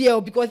dying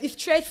there because it's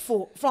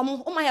stressful.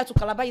 From Umaya to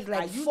Calabar is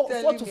like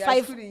 4 to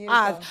 5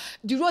 hours.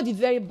 The road is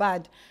very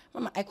bad.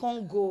 Mama, I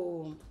can't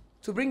go.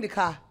 To bring the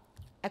car?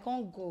 I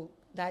can't go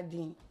that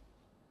day.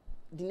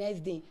 The next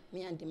day,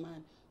 me and the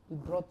man, we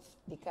brought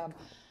the cab.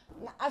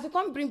 Now, as we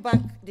can't bring back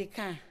the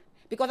car,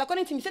 because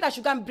according to him, he said I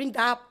should go and bring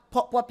that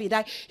puppy,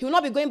 that he will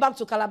not be going back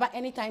to Calabar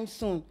anytime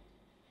soon.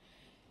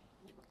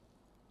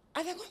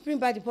 As I can't bring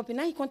back the puppy,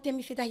 now he can't tell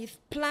me, say that his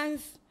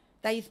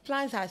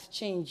plans has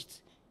changed.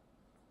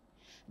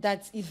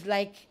 That is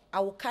like, I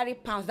will carry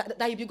pounds,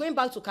 that he'll be going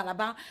back to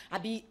Calabar, I'll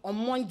be on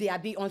Monday, I'll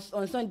be on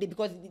Sunday,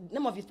 because the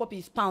name of his puppy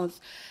is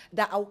Pounds,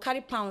 that I will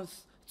carry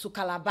Pounds to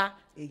Calabar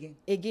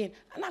again.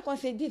 And I can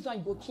say, this one,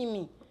 you go kill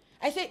me.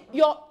 I say,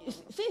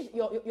 since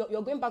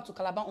you're going back to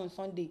Calabar on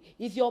Sunday,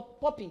 it's your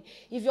puppy.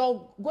 If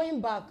you're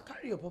going back,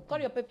 carry your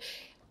puppy.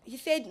 He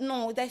said,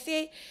 no. They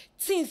say,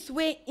 things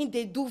where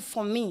they do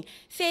for me.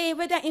 Say,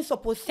 whether in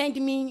suppose send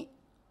me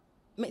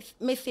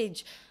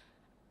message,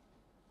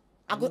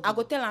 I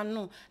go tell her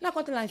no. Now I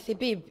go tell her, say,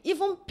 babe,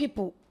 even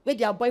people where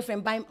their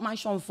boyfriend buy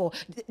mansion for,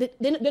 they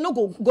no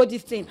go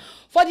this thing.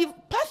 For the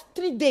past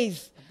 3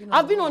 days,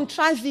 I've been on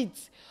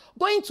transit,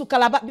 going to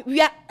Calabar.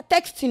 We are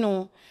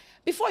texting,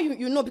 before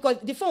you know, because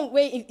the phone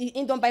where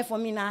he don't buy for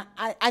me now,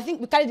 I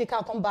think we carry the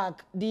car, come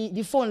back,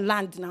 the phone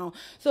land now.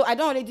 So I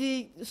don't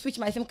already switch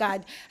my SIM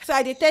card. So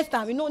I test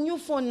them, new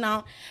phone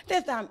now.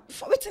 Test them.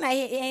 For waiting,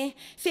 I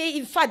say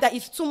in fact that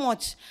it's too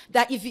much,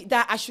 that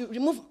that I should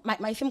remove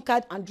my SIM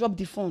card and drop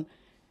the phone.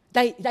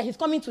 That he's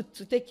coming to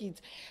take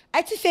it.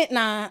 I just said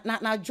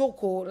na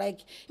joke, like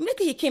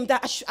immediately he came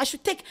that I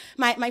should take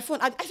my phone.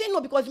 I said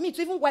no, because me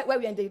too, even while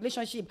we're in the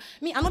relationship,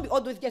 me I not be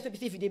all those guys who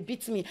say if they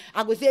beat me,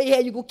 I go say, yeah,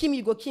 you go kill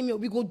me,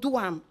 we go do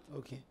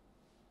Okay.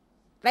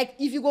 Like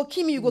if you go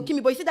kill me, but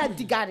you see that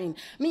diggering.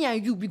 Me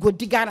and you, we go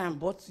digger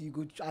But you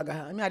go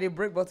I mean I did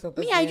break bottle.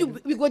 Me and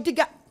you, we go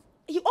digger.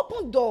 He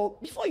opened door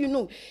before you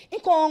know. He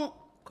come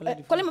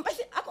collect my. I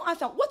said, I can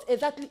answer. What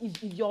exactly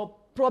is your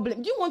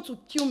problem? Do you want to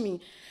kill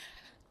me?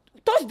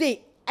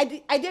 Thursday, I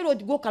did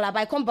road go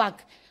Calabar, I come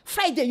back.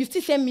 Friday, you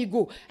still send me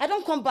go. I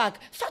don't come back.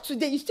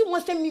 Saturday, you still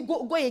want to send me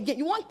go again.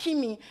 You want to kill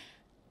me.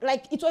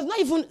 Like, it was not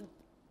even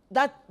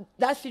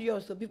that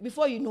serious. So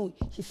before you know,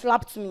 he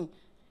slapped me.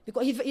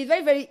 Because he's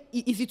very, very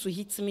easy to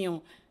hit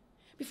me.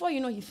 Before you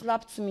know, he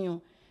slapped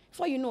me.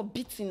 Before you know,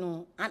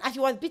 beating. And as he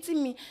was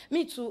beating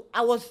me too,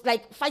 I was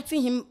like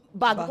fighting him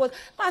back. Because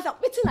I said,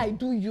 what I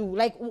do you?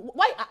 Like,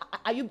 why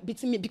are you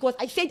beating me? Because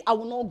I said I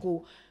will not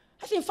go.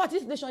 I said, in fact,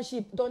 this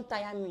relationship don't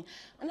tire me.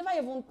 I never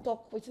even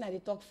talk, waiting I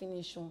talk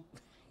finish.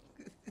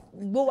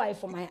 Go away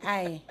for my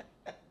eye.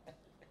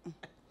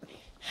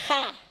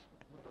 Ha!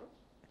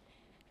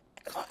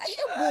 I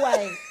said, go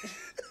away.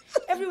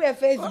 Everywhere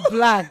face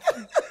black.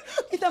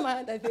 It's my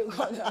hand, I say,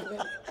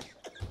 God,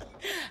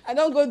 I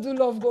don't go do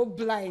love, go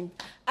blind.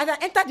 As I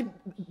entered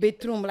the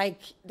bedroom,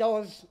 like, there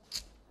was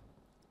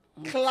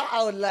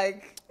cloud,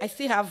 like. I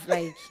still have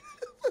like.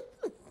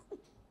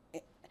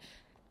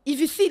 If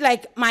you see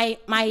like my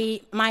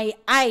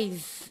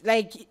eyes,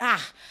 like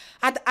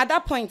at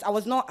that point I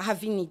was not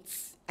having it.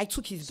 I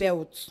took his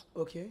belt.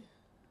 Okay.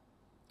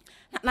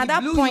 At He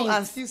that blew point, you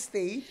and still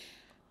stayed.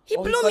 he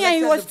Or blew me and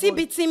he collected was the still phone?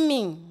 beating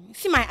me.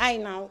 See my eye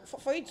now.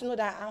 For you to know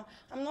that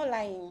I'm not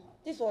lying.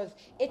 This was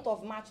 8th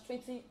of March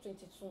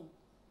 2022.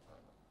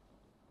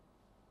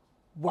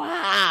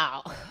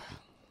 Wow.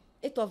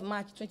 8th of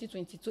March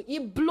 2022. He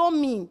blew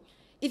me.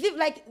 Is it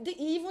like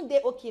he even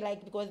day okay?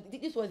 Like because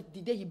this was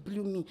the day he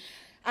blew me.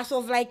 As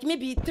of like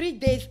maybe 3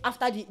 days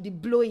after the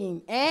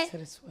blowing,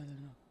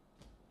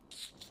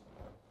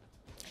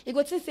 he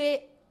go to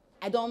say,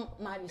 I don't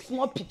marry,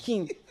 small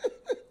picking.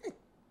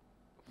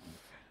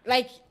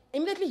 Like,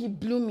 immediately he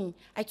blew me.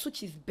 I took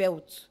his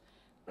belt.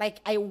 Like,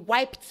 I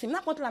wiped him.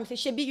 Not until I'm saying,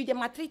 Shebi, you dey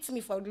maltreat me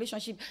for a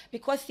relationship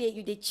because say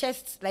you dey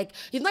chest, like,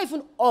 it's not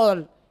even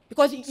all.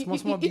 Because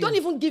you don't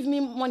even give me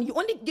money. You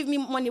only give me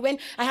money when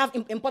I have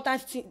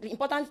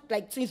important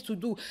like things to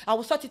do. I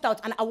will sort it out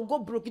and I will go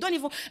broke. You don't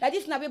even like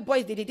this now.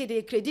 Boys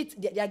they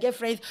credit their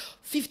girlfriends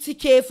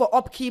 50K for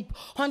upkeep,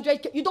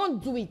 100K. You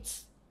don't do it.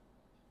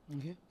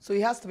 Okay. So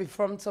it has to be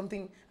from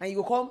something, and you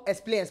go come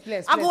explain.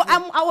 I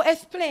will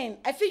explain.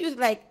 I feel use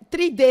like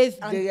 3 days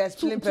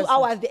and 2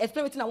 hours. They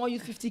explain everything I want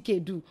use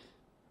 50K do.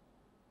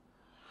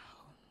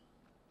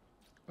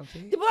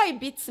 Okay. The boy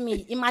beats me,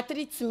 he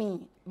maltreats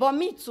me. But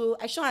me too,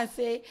 I show and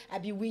say I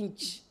be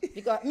winch.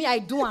 Because me, I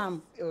do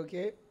am.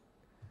 Okay.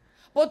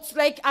 But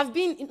like I've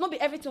been, not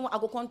be everything I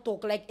go can't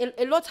talk. Like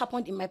a lot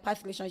happened in my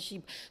past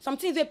relationship. Some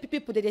things that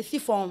people they see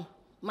from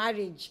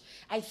marriage.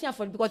 I see him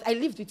for because I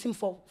lived with him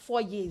for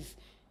 4 years.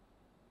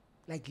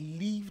 Like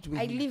lived with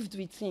I him? lived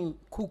with him.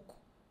 Cook.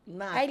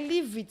 Nah. I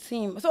live with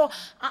him. So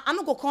I'm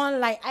not going to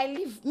like I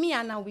live, me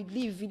and I we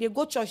live. They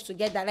go church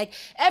together. Like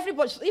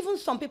everybody, even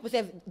some people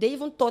say they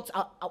even thought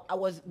I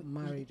was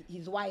married.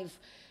 His wife.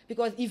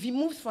 Because if he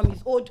moves from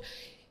his old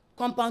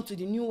compound to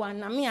the new one,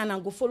 now me and I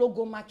go follow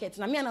go market.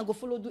 Now me and I go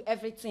follow do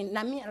everything.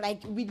 Now me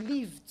like we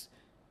lived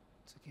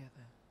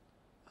together.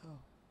 Oh.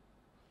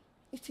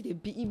 He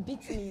beat me,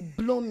 he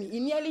blow me, he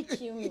nearly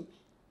killed me.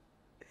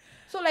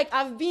 So like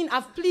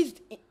I've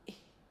pleased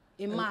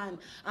a man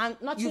and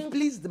nothing. You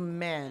please the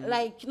man.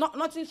 Like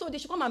nothing. So they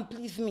should come and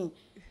please me.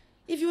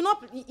 If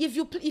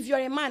you're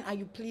a man and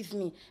you please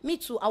me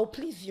too, I will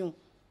please you.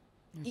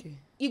 Okay.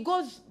 It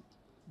goes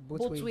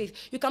both ways.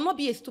 You cannot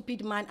be a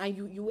stupid man and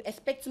you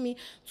expect me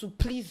to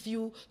please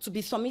you, to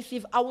be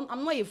submissive. I'm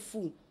not a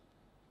fool.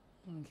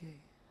 Okay.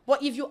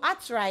 But if you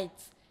act right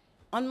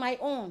on my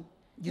own,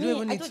 you don't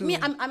even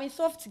need to. I'm a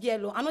soft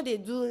girl. I know they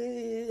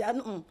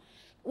do.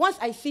 Once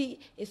I see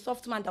a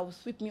soft man that will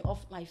sweep me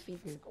off my feet,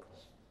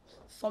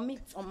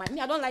 submit on my.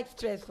 I don't like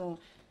stress. So.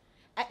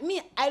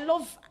 I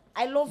love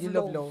you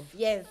love. Love.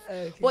 Yes.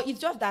 Okay. But it's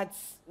just that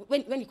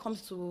when it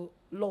comes to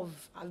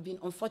love, I've been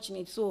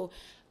unfortunate. So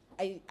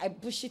I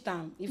bullshit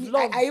them. If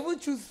love, I even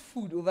choose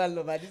food over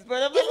love at this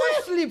point.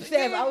 Even sleep,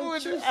 Sam. I will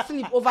choose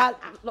sleep over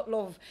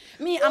love.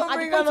 Me, I'm at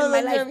the point in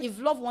my life. If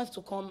love wants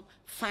to come,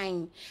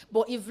 fine.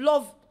 But if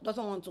love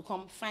doesn't want to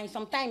come, fine.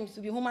 Sometimes to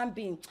be human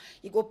being,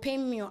 it go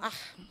pain me.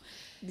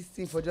 This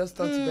thing for just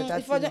thought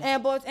better.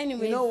 But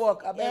anyway, you know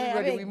what?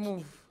 Everybody we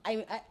move.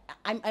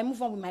 I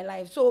move on with my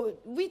life. So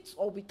with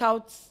or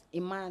without a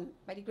man,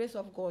 by the grace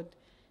of God,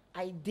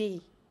 I dare.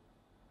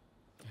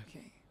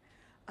 Okay.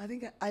 I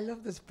think I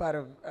love this part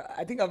of.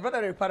 I think I've brought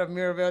out a part of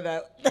Mirabel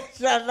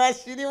that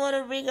she didn't want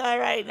to bring her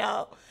right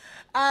now.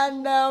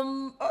 And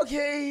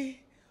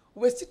okay,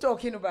 we're still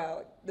talking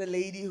about the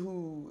lady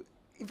who.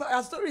 In fact,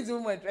 our story is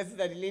even more interesting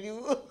than the lady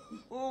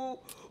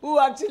who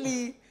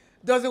actually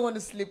doesn't want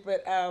to sleep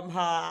with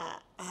her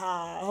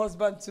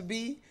husband to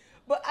be.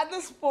 But at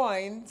this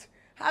point,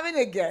 having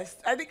a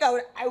guest, I think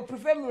I would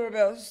prefer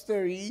Mirabel's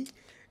story.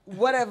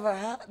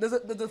 Whatever. There's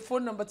a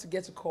phone number to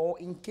get a call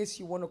in case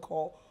you want to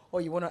call or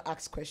you want to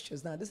ask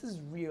questions. Now, this is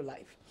real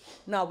life.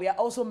 Now, we are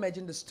also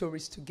merging the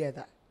stories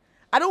together.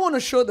 I don't want to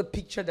show the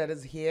picture that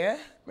is here.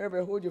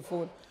 Mirabel, hold your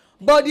phone.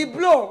 But the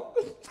blow.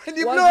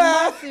 The blow.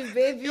 Massive,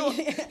 baby.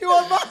 It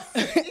was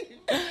massive.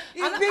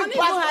 I'm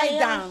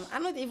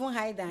not even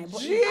hide down.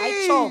 But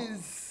I chop.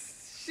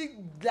 She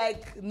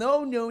like,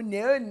 no.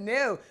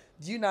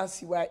 Do you now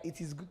see why it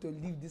is good to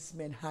leave this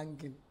man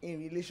hanging in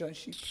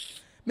relationship?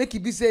 Make it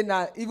be say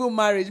now, even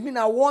marriage. Me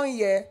now 1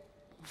 year,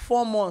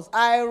 4 months,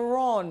 I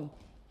run.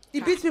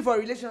 He beats me for a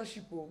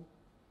relationship. Oh.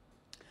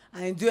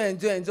 I enjoy.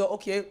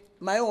 Okay,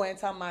 my own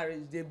enter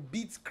marriage. They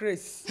beat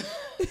Chris.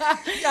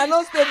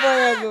 Cannot stay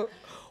forever.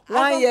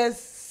 1 year,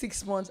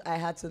 6 months, I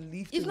had to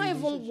leave. It's not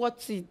even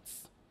worth it.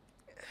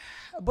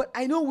 But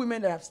I know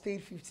women that have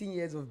stayed 15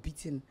 years of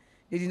beating.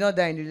 They did not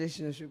die in the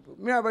relationship.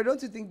 Mirabel,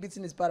 don't you think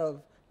beating is part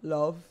of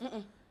love?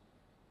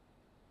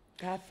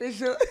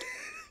 Facial.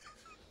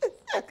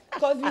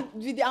 Because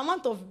with the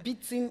amount of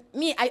beating,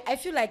 I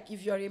feel like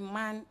if you're a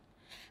man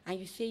and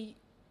you say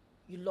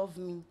you love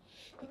me,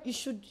 you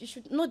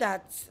should know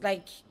that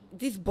like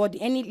this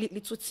body, any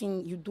little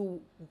thing you do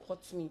will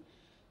hurt me.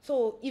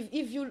 So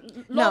if you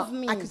love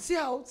me, I could see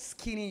how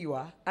skinny you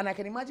are, and I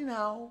can imagine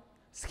how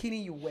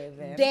skinny you were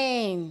then.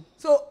 Then.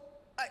 So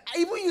I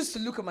even used to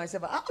look at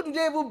myself. How do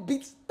they even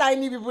beat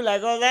tiny people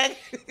like us? Like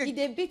If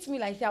they beat me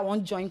like say I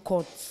won't join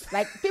court.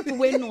 Like people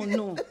will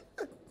no.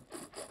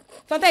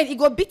 Sometimes he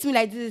go beat me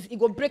like this. He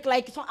go break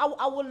like so.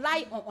 I will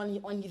lie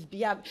on his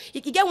behalf. He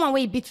get one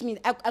way he beat me.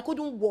 I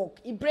couldn't walk.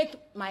 He break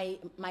my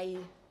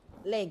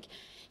leg.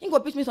 He go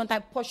beat me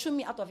sometimes. Pursue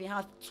me out of his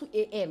house 2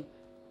 a.m.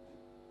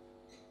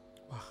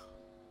 Wow.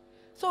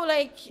 So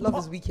like love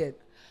is wicked.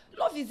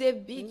 Love is a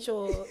bitch.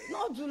 Oh,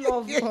 not do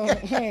love.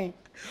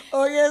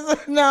 Oh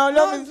yes, now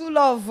love is do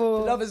love.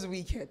 Oh. Love is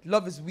wicked.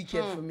 Love is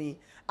wicked for me.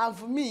 And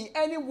for me,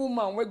 any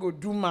woman we go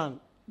do man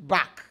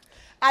back.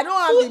 I don't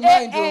have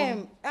the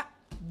mind to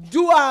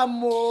do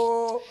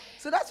more.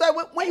 So that's why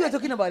when you were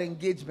talking about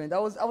engagement, I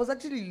was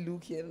actually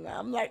looking.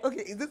 I'm like,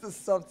 okay, is this a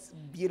soft,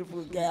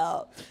 beautiful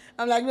girl?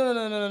 I'm like,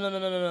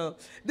 no.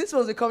 This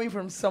was coming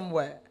from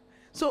somewhere.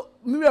 So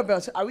Mirabel,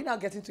 so are we now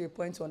getting to a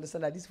point to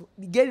understand that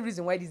the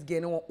reason why this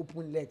girl don't want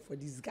open leg for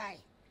this guy?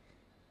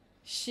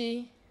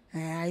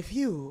 I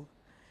feel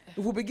if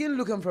we begin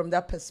looking from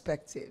that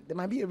perspective, there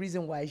might be a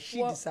reason why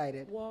she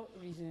decided. What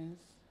reasons?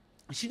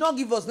 She don't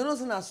give us no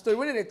story.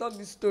 When they talk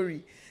this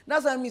story,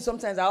 that's what I mean.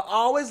 Sometimes I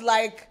always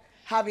like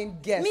having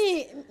guests.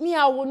 Me,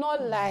 I will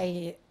not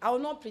lie. I will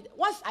not pretend.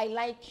 Once I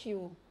like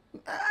you,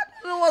 I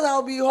don't know what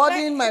I'll be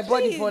holding my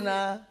body for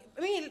now.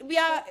 I mean, we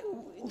are.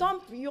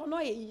 Don't you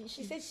know?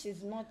 She said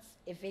she's not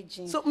a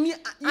virgin. So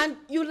and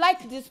you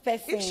like this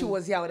person. If she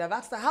was here, I would have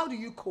asked her, how do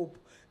you cope?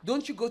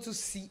 Don't you go to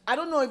see? I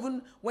don't know,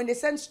 even when they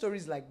send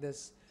stories like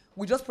this,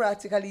 we just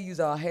practically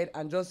use our head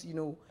and just,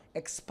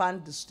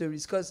 expand the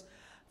stories. Because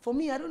for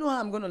me, I don't know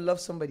how I'm going to love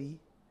somebody.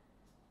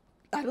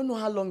 I don't know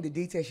how long they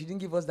dated. She didn't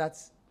give us that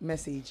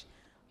message.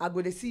 I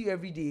go to see you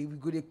every day. We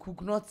go to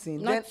cook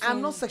nothing. Then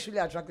I'm not sexually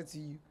attracted to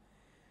you.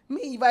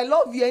 Me, if I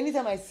love you,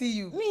 anytime I see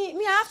you,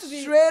 I have to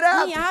be straight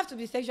up. I have to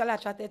be sexually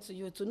attracted to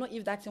you to know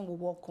if that thing will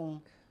work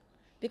on.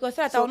 Because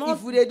so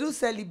if they do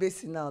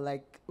celibacy now,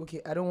 like,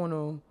 okay, I don't want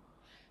to.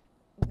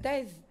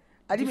 That is.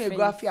 I didn't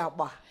go after.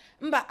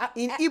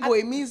 In Igbo,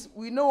 it means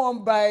we know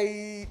one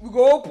by we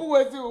go open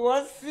with you.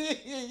 Want see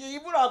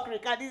even our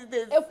cricket these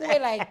days. If we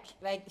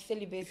like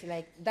celibacy,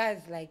 like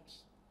that's like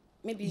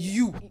maybe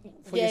you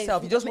for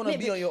yourself. You just want to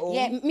be on your own.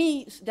 Yeah,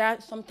 me. There are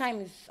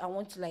sometimes I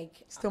want to like.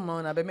 Still,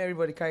 man, I bet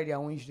everybody carry their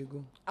own. You should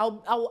go.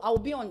 I'll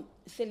be on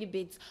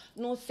celibate,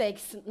 no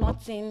sex,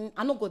 nothing.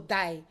 I not go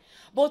die.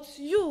 But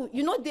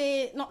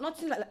they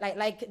nothing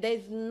like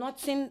there's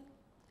nothing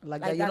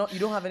like that. You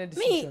don't have any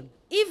decision.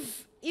 Me,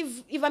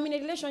 if I'm in a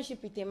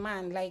relationship with a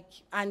man, like,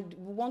 and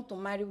we want to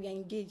marry, we are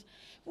engaged,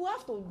 we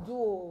have to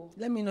do.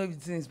 Let me know if the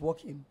thing is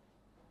working.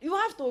 You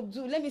have to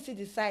do. Let me see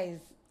the size.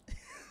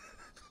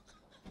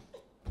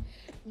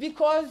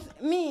 Because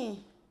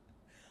me,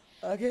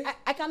 okay,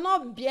 I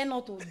cannot bear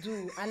not to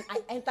do, and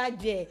I enter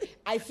there.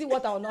 I see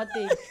what I will not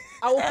take.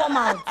 I will come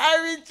out.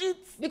 I will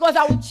cheat. Because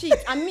I will cheat,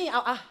 and me,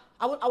 I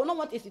will not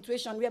want a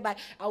situation whereby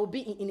I will be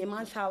in a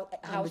man's house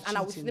and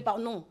I will sleep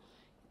out. No.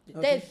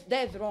 Okay.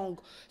 There's wrong.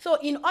 So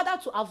in order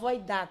to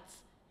avoid that,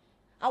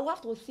 I will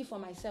have to see for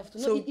myself to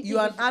know. So you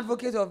are an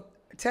advocate of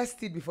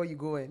test it before you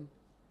go in.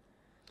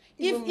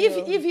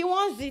 If he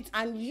wants it,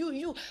 and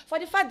you for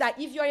the fact that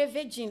if you're a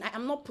virgin, I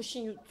am not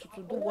pushing you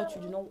to do what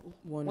you do not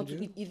want to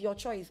do. It's your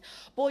choice.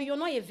 But you're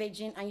not a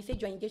virgin, and you said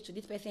you're engaged to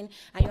this person,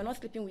 and you're not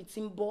sleeping with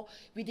him. But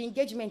with the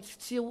engagement,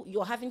 still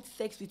you're having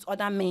sex with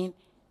other men.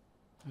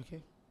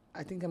 Okay,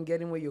 I think I'm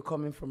getting where you're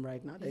coming from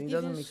right now. Then it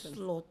doesn't make sense.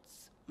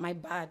 My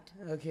bad.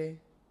 Okay.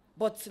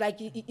 But like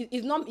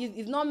it's not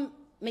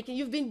making.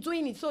 You've been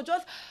doing it, so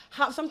just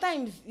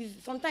sometimes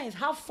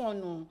have fun.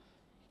 No?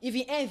 If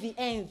he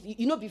ends.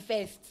 You know, be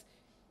first.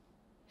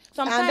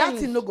 Sometimes, and that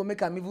thing no go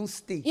make him even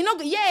stay.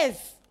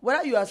 Yes.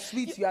 Whether you are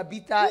sweet, you are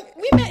bitter.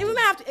 Women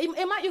have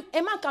to.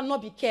 A man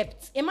cannot be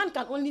kept. A man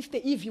can only stay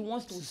if he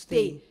wants to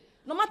stay.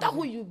 No matter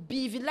who you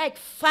be, if you like,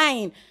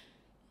 fine.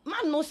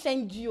 Man no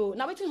send you.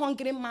 Now waiting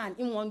hungry man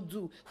in won't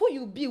do. Who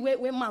you be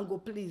where man go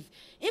please.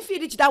 If you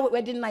reach that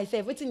wedding night,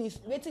 waiting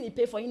he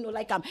pay for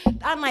like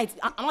that night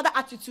another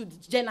attitude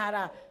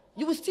general,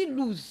 you will still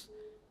lose.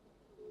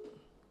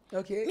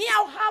 Okay. Me,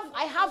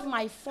 I have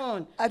my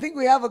phone. I think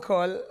we have a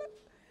call.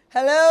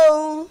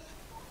 Hello.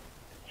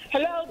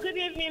 Hello, good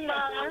evening,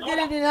 ma'am. Good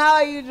evening, how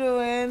are you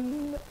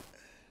doing?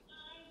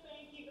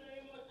 Thank you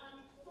very much.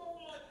 I'm so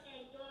much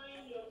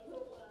enjoying your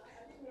program.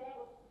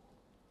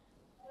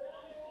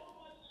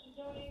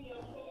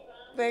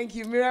 Thank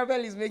you.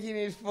 Mirabel is making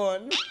it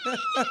fun.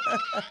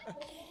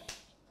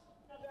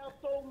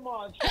 So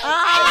much.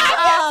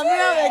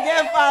 Mirabel,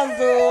 get fans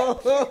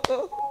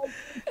though.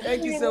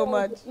 Thank you so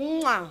much.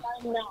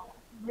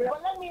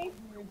 But let me.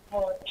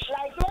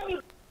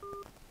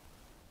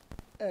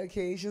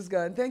 Okay, she's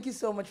gone. Thank you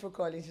so much for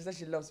calling. She said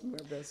she loves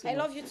Mirabel so much. I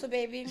love you too,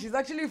 baby. She's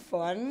actually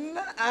fun.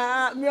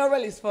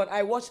 Mirabel is fun.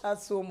 I watch her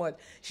so much.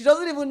 She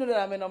doesn't even know that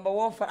I'm a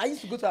 #1 fan. I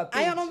used to go to her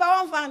page. I am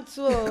 #1 fan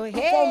too.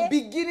 Hey. From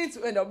beginning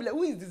to end, I'll be like,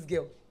 who is this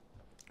girl?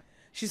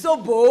 She's so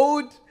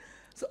bold.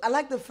 So I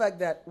like the fact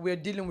that we're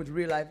dealing with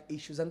real life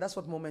issues, and that's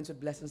what Moments with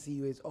Blessing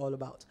CEO is all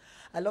about.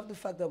 I love the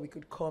fact that we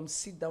could come,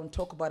 sit down,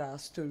 talk about our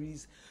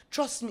stories.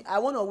 Trust me, I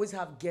want to always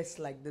have guests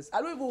like this.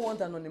 I don't even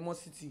want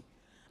anonymity,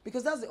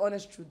 because that's the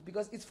honest truth.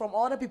 Because it's from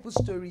other people's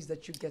stories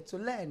that you get to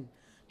learn.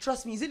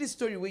 Trust me, is it the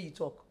story where you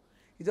talk?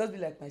 It does be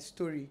like my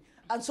story.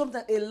 And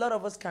sometimes a lot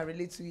of us can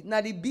relate to it.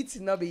 Now the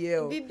beating not be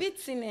here. Be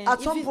beaten. At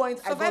some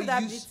point I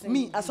got used.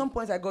 Me at some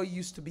point I got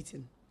used to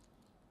beating.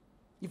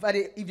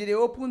 If they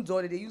open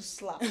door, they use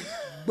slap.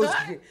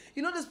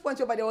 You know this point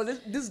where there was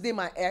this day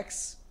my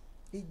ex,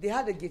 they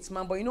had a gates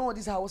man, but you know what,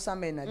 these Hausa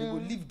men they go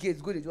leave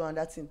gates, go they do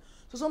that thing.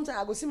 So sometimes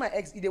I go see my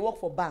ex, if they work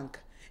for bank,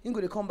 he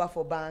go they come back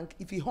for bank.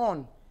 If he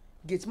horn,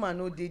 gate man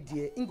no dey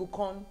there, he go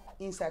come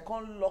inside,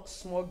 come lock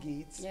small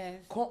gates,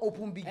 yes. Come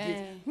open big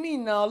gates. Me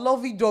now,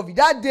 lovey dovey.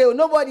 That day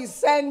nobody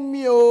send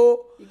me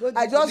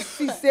I just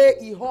see say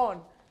he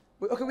horn.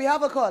 Okay, we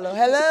have a caller.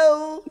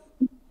 Hello.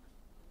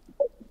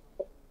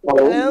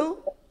 Hello.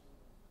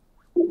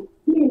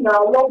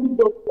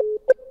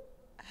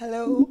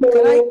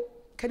 Hello.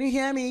 Can you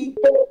hear me?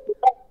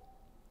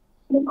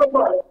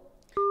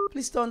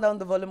 Please turn down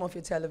the volume of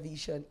your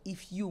television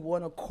if you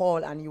want to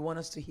call and you want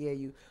us to hear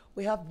you.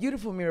 We have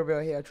beautiful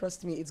Mirabel here.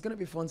 Trust me, it's going to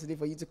be fun today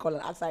for you to call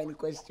and ask her any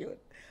question.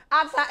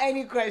 Ask her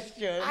any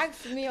question.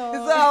 Ask me. So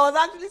I was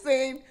actually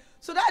saying,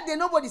 so that day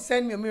nobody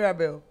sent me a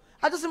Mirabel.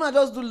 I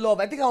just do love.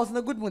 I think I was in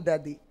a good mood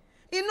that day.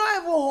 You know,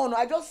 even horn,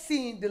 I just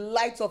seen the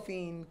lights of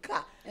in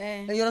car.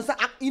 And you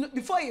understand?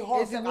 Before he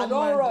hugged, I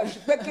don't rush.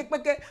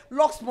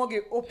 Lock small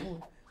gate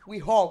open. We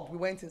hugged. We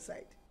went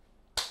inside.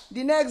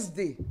 The next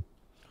day,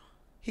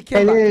 he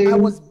came back. I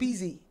was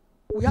busy.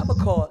 We have a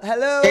call.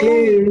 Hello.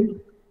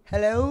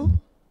 Hello.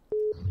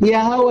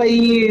 Yeah, how are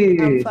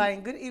you? I'm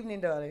fine. Good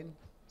evening, darling.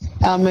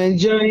 I'm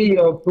enjoying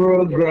your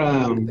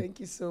program.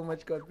 Thank you so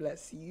much. God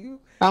bless you.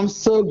 I'm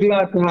so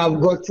glad to have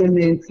gotten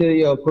into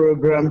your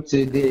program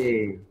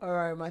today. All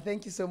right, ma.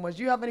 Thank you so much.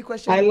 Do you have any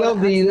questions? I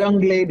love the young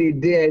lady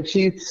there.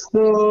 She's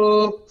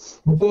so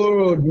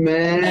bold,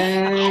 man.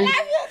 I love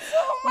you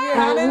so much.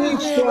 I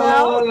wish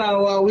all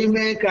our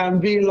women can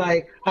be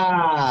like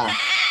her.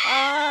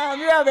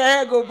 We have a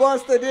hair go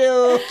bust today.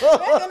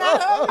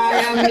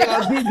 I am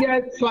your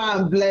biggest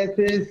fan,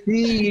 Blessing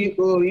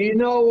CEO. You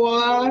know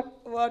what?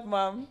 What,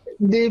 ma'am?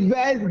 The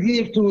best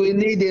gift we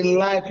need in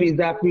life is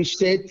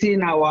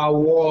appreciating our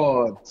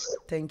words.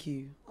 Thank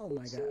you. Oh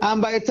my God.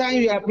 And by the time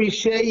you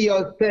appreciate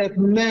yourself,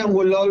 men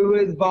will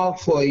always bow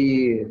for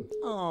you.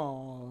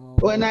 Oh.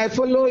 When I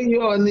follow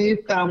you on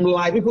Instagram,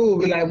 like people will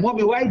be like,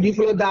 "Mommy, why do you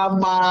follow that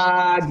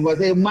mad?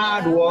 Was a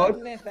mad what?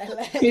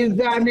 Is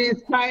an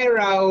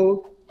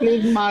inspiral?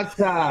 Please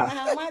matter."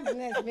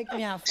 Madness make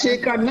me have fun. She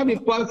cannot be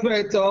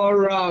perfect all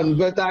around,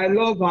 but I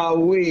love her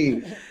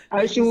way.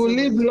 And she will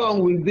live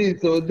long with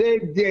this, so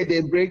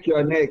they break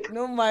your neck.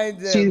 No mind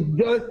them. She's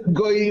just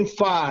going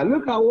far.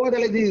 Look at what the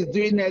lady is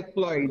doing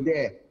exploit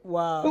there.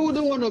 Wow. Who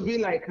wouldn't want to be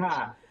like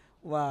her?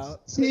 Wow.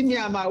 See me,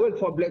 I'm awake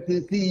for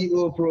Blessing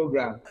CEO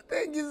program.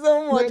 Thank you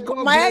so much.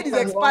 My head is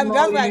expanding.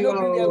 That's why I know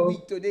we're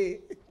weak today.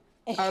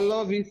 I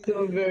love you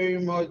so very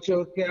much.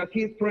 Okay, I'll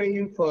keep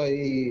praying for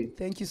you.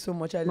 Thank you so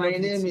much. My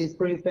name is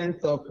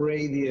Princess of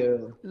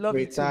Radio. Love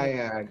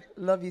retired. You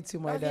too. Love you too,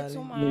 my darling. You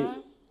too, ma.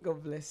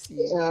 God bless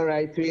you. All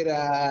right,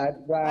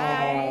 sweetheart.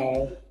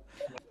 Bye.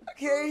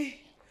 Okay.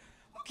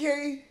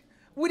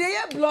 Would they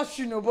hear blush,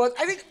 but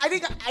I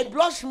think I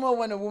blush more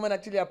when a woman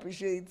actually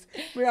appreciates.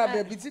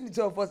 Mirabel, between the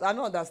two of us, I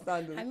don't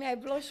understand. Though. I mean, I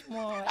blush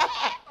more.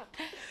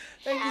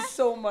 Thank you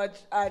so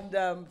much,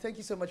 and thank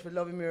you so much for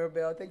loving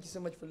Mirabel. Thank you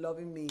so much for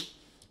loving me.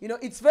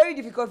 It's very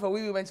difficult for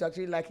we women to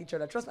actually like each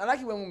other. Trust me, I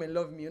like it when women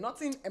love me.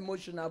 Nothing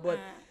emotional, but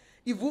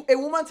if a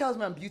woman tells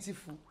me I'm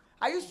beautiful,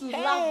 I used to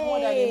laugh more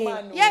than a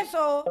man. Yeah,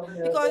 so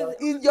because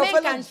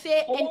men can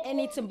say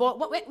anything, but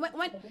when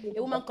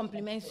a woman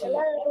compliments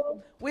you.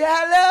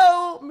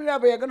 Hello,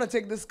 Mirabel, you're gonna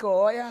take this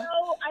call, yeah?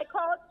 Hello, I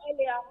called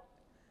earlier.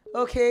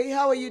 Okay,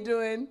 how are you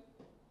doing?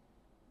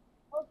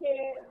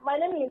 Okay, my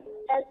name is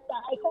Esther.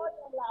 I called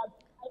earlier.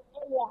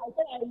 I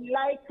said I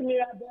like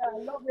Mirabel. I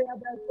love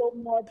Mirabel so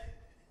much.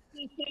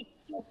 She's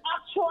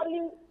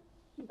actually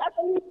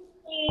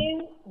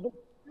saying the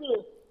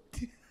truth.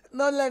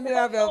 Don't let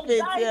Mirabel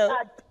face here.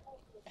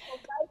 Some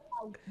guys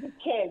are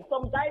wicked.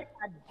 Some guys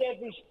are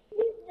devilish.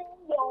 Leaving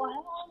your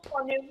hand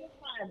on a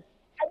woman.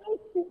 I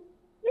don't see.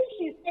 If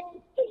she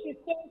says she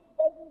doesn't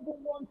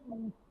even want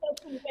to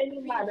settle with any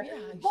man,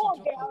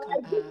 go there. I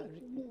give it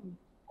to you.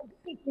 I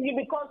give it to you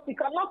because you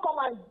cannot come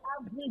and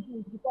have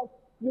reasons because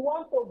you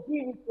want to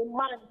be with a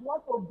man. You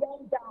want to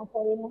bend down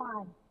for a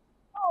man.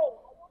 No,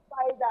 I don't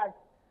buy that.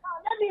 Now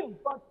let me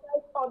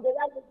buttress on the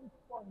reality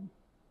point.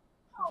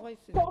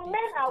 So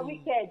men are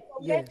wicked.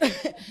 Yes.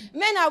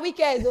 Men are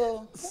wicked,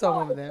 though.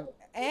 Some of them.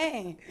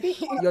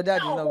 Your dad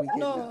is not wicked.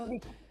 No.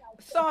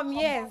 Some,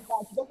 yes.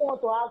 She doesn't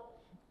want to have.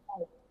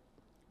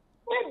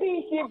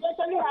 Maybe she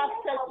eventually has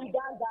sex with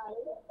that guy.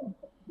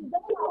 She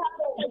doesn't have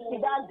sex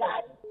with that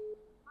guy.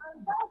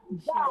 And that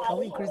guy. Can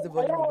we increase the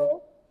volume a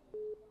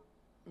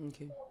bit?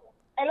 Okay.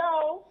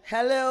 Hello.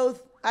 Hello.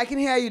 I can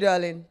hear you,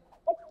 darling.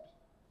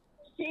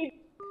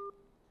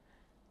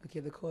 Okay,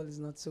 the call is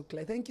not so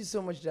clear. Thank you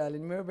so much,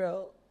 darling.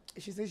 Mirabel,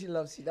 she says she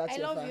loves you. That's I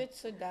your love fan. you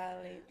too,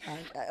 darling.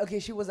 Okay,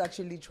 she was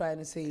actually trying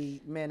to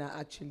say men are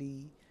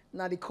actually.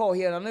 Now the call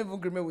here, I'm not even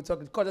agreement with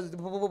talking. Call just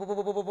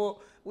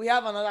we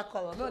have another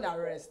caller. No, that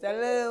rest.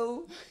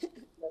 Hello.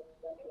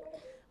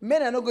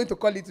 Men are not going to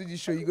call it to the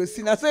show. You go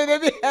see now. So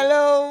baby,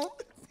 hello.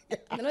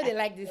 I know they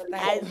like this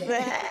time.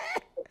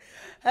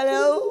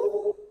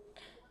 Hello.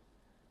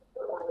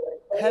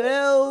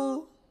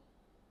 Hello.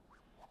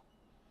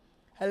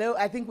 Hello.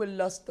 I think we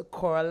lost the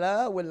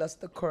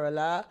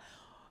caller.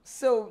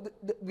 So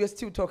we're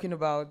still talking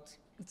about.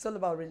 It's all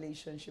about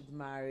relationship,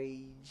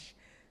 marriage.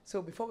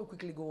 So before we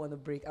quickly go on a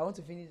break, I want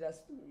to finish that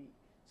story.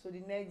 So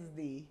the next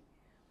day,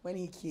 when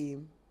he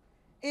came,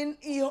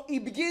 he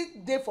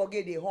began, they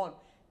forget the horn.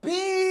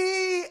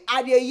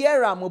 I dey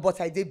hear am, but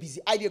I dey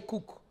busy. I dey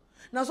cook.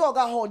 Now so I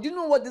got horn. Do you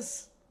know what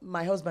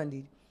my husband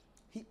did?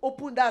 He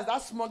opened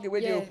that small gate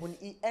where they open.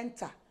 He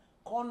enter,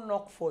 come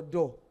knock for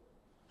door.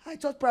 I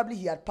thought probably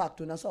he had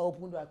packed. Now so I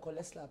opened door, I call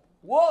a slap.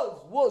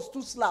 Whoa,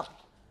 two slap.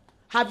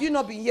 Have you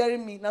not been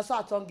hearing me? Now so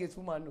I turn gate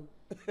woman no.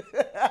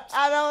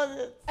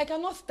 I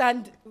cannot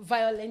stand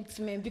violent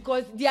men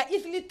because they are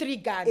easily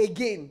triggered.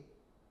 Again,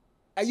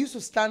 I used to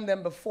stand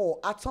them before.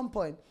 At some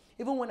point,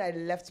 even when I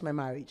left my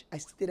marriage, I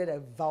dated a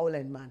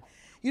violent man.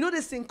 You know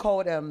this thing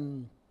called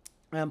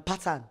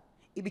pattern?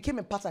 It became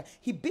a pattern.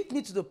 He beat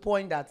me to the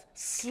point that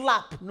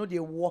slap, no, they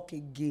walk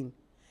again.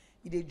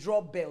 They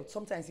drop belt.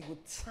 Sometimes he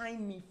would tie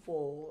me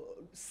for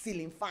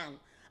ceiling fan.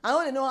 I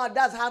don't know how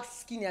that's hard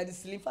skinny at the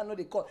ceiling fan. No,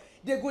 they call.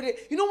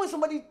 You know when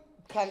somebody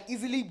can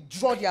easily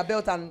draw their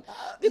belt and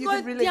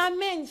because they are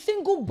men,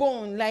 single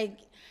bone, like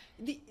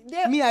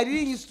me. I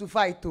didn't used to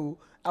fight too.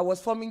 I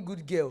was forming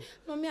good girl.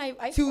 No, me,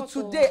 I till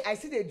today, I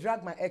see they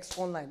drag my ex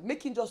online,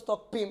 making just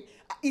talk pain.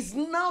 It's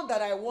now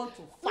that I want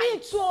to fight. Me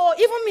too.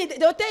 Even me,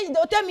 they'll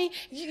tell me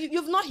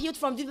you've not healed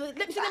from this. Let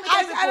me tell people.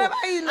 I'm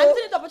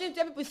taking the opportunity to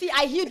tell people. See,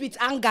 I healed with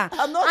anger.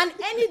 And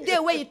any day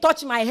where you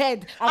touch my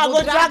head, I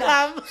go drag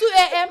him. 2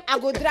 a.m. I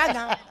go drag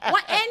him.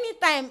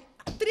 Anytime.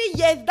 3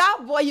 years, that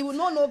boy, he will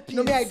not know peace.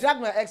 No, me, I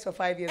dragged my ex for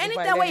 5 years.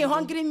 Anytime when he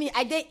hungry me,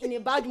 I get in a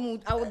bad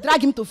mood. I will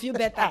drag him to feel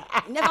better.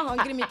 He never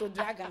hungry me to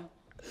drag him.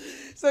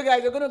 So,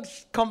 guys, we're going to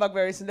come back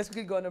very soon. Let's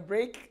quickly go on a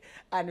break,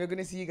 and we're going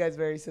to see you guys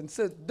very soon.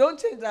 So, don't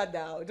change that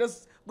now.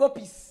 Just go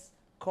peace.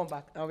 Come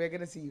back, and we're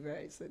going to see you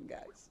very soon,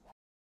 guys.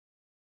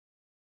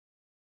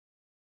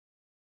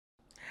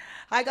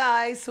 Hi,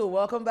 guys. So,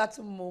 welcome back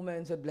to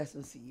Moments with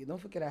BlessingCEO. Don't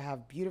forget, I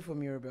have beautiful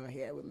Mirabel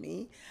here with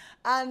me.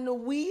 And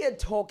we are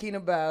talking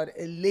about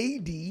a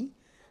lady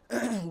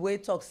where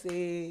talk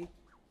say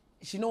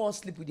she don't want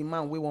to sleep with the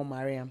man we won't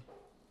marry him.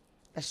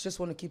 That she just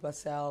want to keep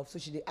herself. So,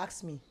 she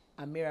asked me,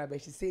 and Mirabel,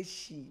 she says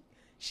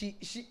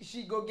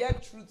she go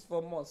get truth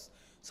from us.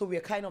 So we're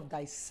kind of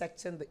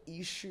dissecting the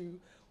issue,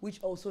 which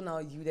also now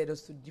yielded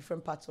us to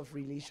different parts of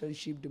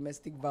relationship,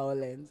 domestic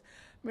violence.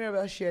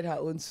 Mirabel shared her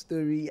own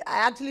story.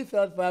 I actually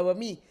felt for her, but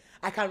me,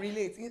 I can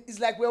relate. It's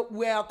like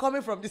we are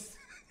coming from this,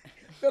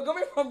 we're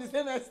coming from the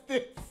same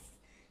estate.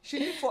 She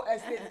live for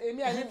estate A,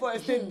 me I live for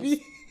estate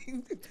B.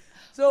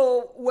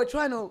 So we're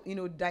trying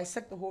to,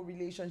 dissect the whole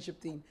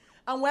relationship thing.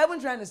 And we're even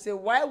trying to say,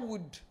 why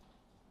would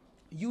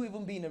you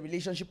even be in a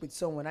relationship with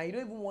someone and you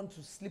don't even want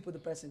to sleep with the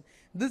person?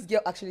 This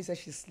girl actually says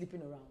she's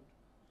sleeping around,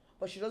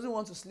 but she doesn't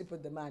want to sleep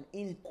with the man.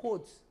 In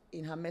quotes,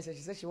 in her message,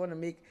 she says she want to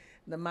make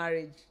the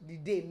marriage, the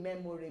day,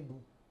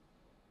 memorable.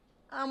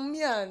 And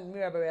me and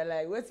Mirabel were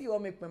like, what do you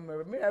want to make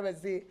memorable? Mirabel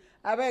say,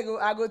 I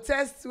go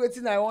test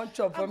waiting I want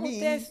chop for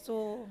me.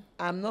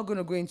 I'm not going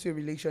to go into a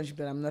relationship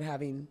that I'm not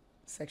having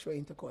sexual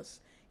intercourse.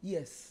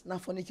 Yes, now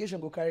fornication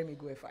go carry me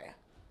go a fire.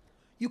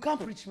 You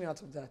can't preach me out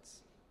of that.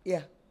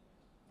 Yeah.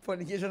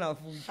 Fornication and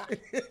food.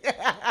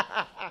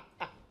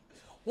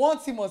 One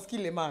thing must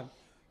kill a man.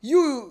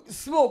 You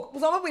smoke.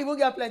 Some people even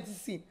get plenty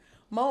sin.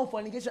 My own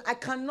fornication. I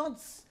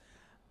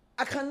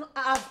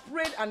have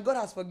prayed and God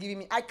has forgiven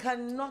me. I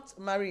cannot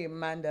marry a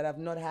man that I've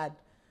not had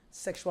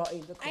sexual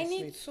intercourse with. I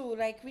need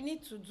to, we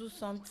need to do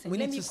something.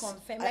 Let me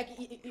confirm.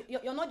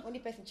 You're not the only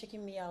person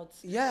checking me out.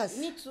 Yes.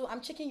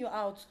 I'm checking you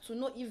out to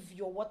know if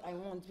you're what I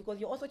want, because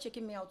you're also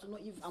checking me out to know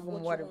if I'm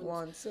what you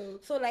want. So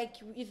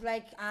it's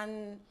like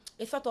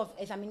a sort of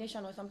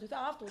examination or something. So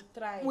I have to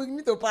try. We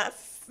need to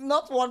pass,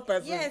 not one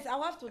person. Yes, I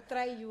have to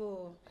try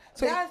you.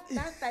 So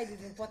that side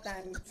is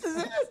important.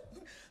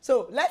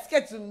 So let's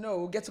get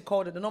to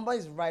call it. The number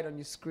is right on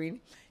your screen.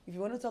 If you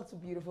want to talk to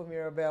beautiful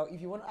Mirabel,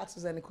 if you want to ask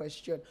us any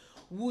question,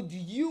 would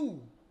you,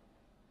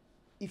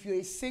 if you're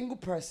a single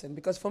person,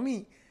 because for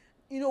me,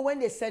 when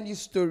they send you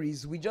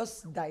stories, we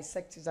just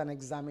dissect it and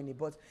examine it.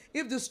 But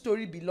if the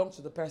story belongs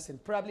to the person,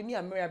 probably me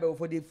and Mirabel,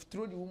 before they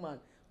throw the woman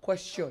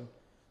question.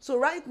 So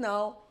right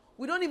now,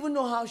 we don't even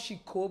know how she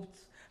coped,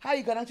 how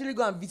you can actually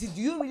go and visit.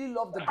 Do you really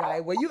love the guy?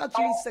 Were you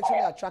actually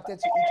sexually attracted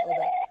to each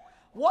other?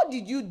 What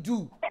did you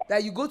do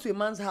that you go to a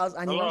man's house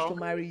and he wants to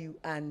marry you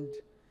and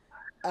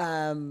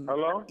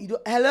hello?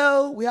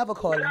 Hello, we have a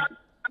caller.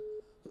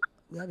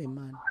 We have a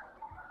man.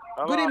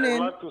 Hello, good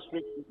evening. I would like to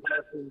speak to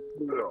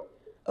BlessingCEO.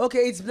 Okay,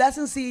 it's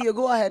BlessingCEO.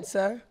 Go ahead,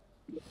 sir.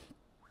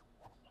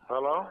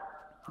 Hello?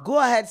 Go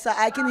ahead, sir.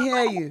 I can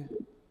hear you.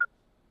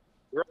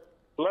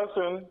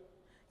 Blessing.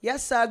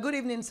 Yes, sir. Good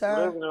evening, sir.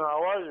 Good evening.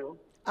 How are you?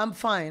 I'm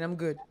fine. I'm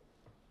good.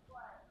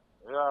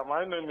 Yeah,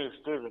 my name is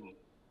Stephen.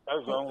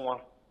 That's the one.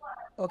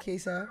 Okay,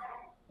 sir.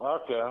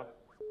 Okay.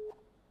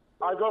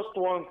 I just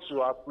want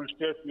to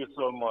appreciate you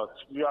so much.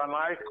 You are an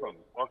icon,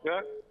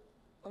 okay?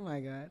 Oh my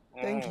God.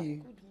 Thank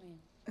you.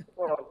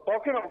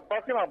 Talking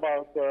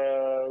about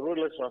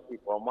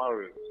relationship or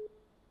marriage,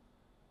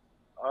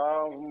 I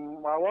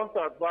want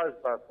to advise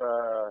that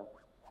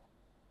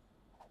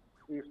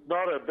it's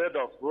not a bed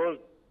of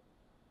roses.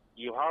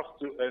 You have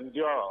to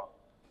endure.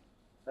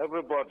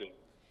 Everybody,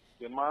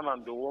 the man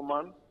and the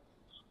woman,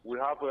 we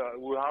have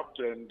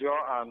to endure,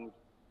 and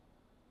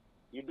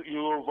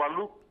you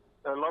overlook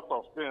a lot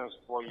of things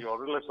for your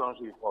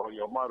relationship or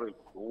your marriage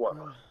to work.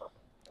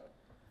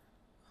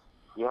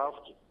 You have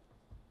to.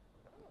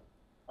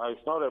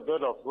 It's not a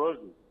bed of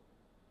roses.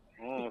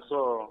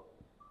 So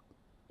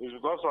it's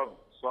because of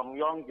some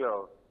young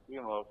girls,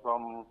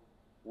 some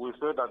will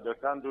say that they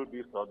can't do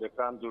this or they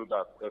can't do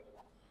that. But,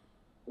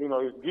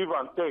 it's give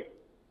and take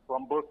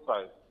from both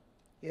sides.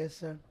 Yes,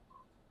 sir.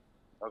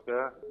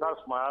 Okay, that's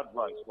my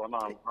advice for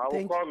now. I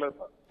will call later.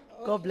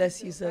 God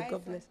bless you, sir.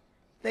 God bless.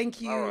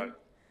 Thank you. All right.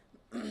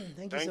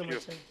 Thank you so much,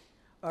 sir.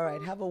 All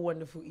right. Have a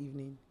wonderful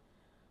evening.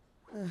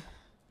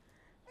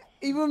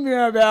 Even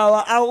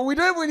Mirabel, we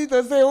don't even need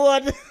to say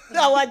what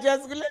our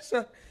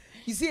gesticulation.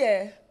 You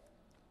see,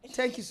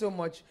 thank you so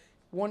much.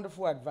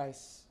 Wonderful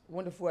advice.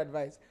 Wonderful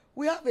advice.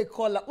 We have a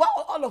caller.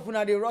 Well, all of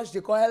them, they rush.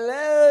 They call.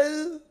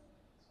 Hello.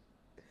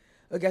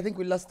 Okay, I think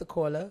we lost the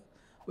caller.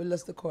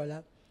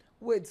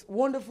 Wait,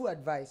 wonderful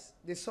advice.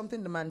 There's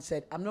something the man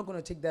said. I'm not going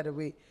to take that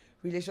away.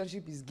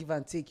 Relationship is give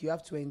and take. You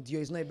have to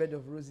endure. It's not a bed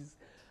of roses.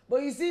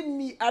 But you see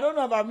me, I don't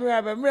know about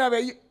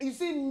Mirabel. You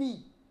see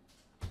me,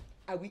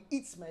 I will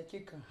eat my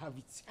cake and have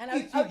it. And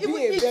It will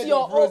be a bed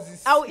of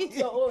roses. I will eat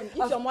your own.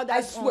 Eat your mother's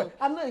I swear, own.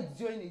 I'm not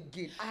enjoying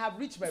again. I have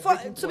reached my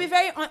breaking point. To be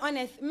very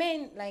honest,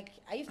 men, like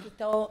I used to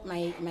tell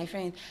my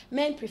friends,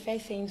 men prefer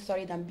saying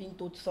sorry than being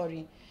told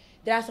sorry.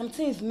 There are some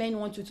things men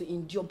want you to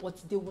endure,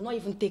 but they will not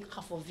even take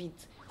half of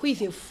it. Who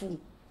is a fool?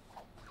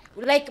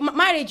 Like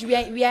marriage,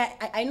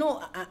 I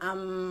know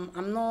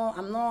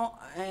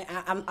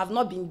I've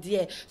not been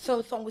there.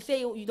 So some will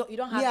say you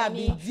don't have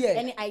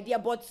any idea,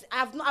 but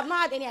I've not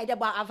had any idea,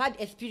 but I've had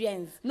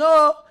experience.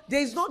 No,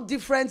 there is no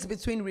difference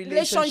between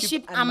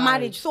relationship and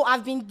marriage. So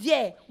I've been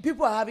there.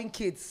 People are having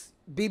kids,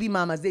 baby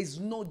mamas. There is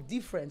no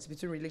difference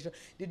between relationship.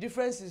 The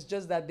difference is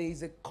just that there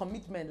is a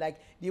commitment.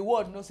 Like the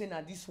word no saying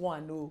that this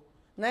one no.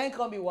 Now it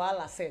can't be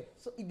wahala self.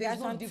 So there's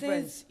no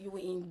difference. You will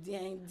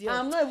endure.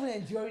 I'm not even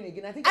enduring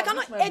again. I think I I've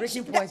cannot reached my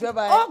breaking point.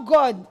 Oh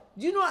God!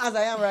 Do you know, as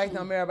I am right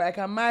now, Mirabel, I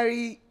can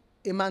marry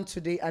a man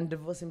today and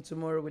divorce him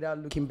tomorrow without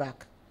looking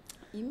back.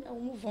 I'll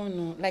move on.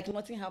 No. Like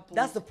nothing happened.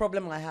 That's the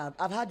problem I have.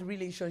 I've had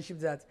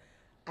relationships that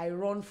I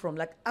run from.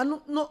 Like I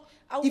don't know.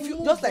 If you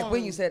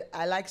when you said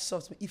I like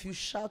soft, if you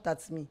shout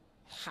at me,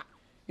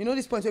 you know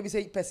this point where we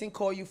say person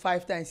call you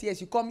 5 times.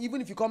 Yes, you come.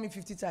 Even if you call me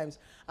 50 times,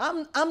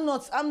 I'm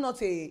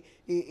not a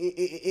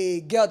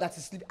girl that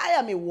is sleeping. I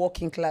am a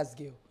working class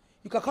girl.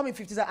 You can call me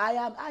 50 times.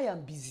 I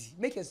am busy.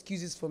 Make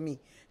excuses for me,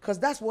 because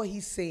that's what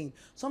he's saying.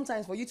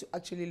 Sometimes for you to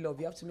actually love,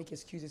 you have to make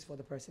excuses for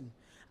the person.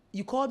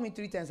 You called me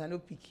 3 times, I no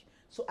pick,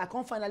 so I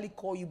can't finally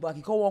call you back.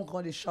 You call one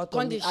call, they shout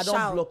on me. I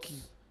don't block you.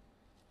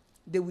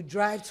 They will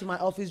drive to my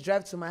office,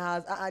 drive to my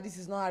house. This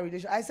is not our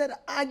relationship. I said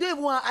I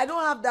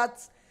don't have that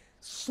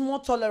small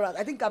tolerance.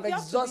 I think I've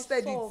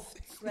exhausted it.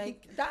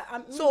 Like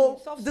that.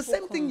 So the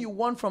same thing you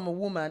want from a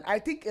woman. I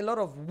think a lot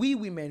of we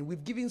women,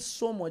 we've given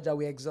so much that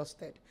we're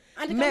exhausted.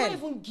 And they cannot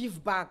even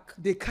give back.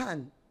 They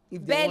can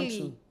if they want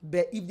to.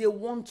 But if they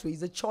want to,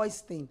 it's a choice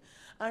thing.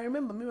 And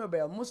remember,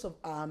 Mirabel, most of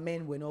our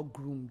men were not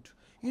groomed.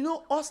 You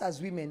know, us as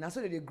women, that's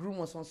why they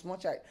groom us from small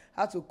child.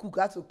 How to cook,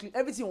 how to clean.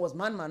 Everything was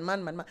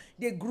man.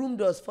 They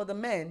groomed us. For the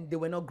men, they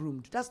were not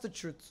groomed. That's the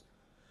truth.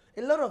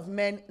 A lot of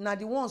men, now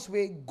the ones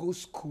where go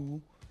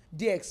school,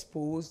 they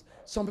exposed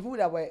some people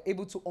that were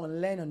able to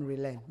unlearn and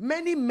relearn.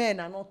 Many men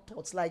are not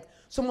taught. Like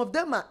some of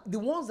them are the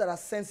ones that are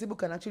sensible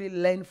can actually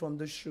learn from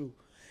the show.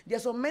 There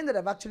are some men that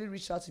have actually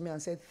reached out to me and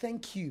said,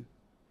 thank you.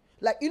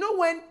 Like, you know,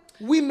 when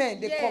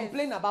women, they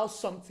complain about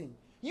something.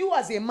 You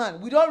as a man,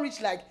 we don't reach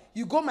like,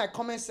 you go my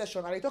comment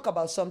section and they talk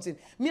about something.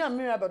 Me and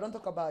Mirabel don't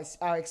talk about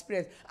our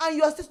experience. And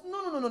you are still,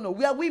 no.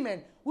 We are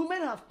women.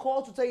 Women have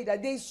called to tell you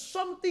that there is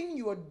something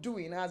you are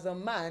doing as a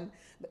man.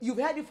 You've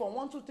heard it from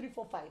 1, 2, 3,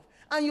 4, 5.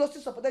 And you're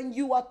still supporting.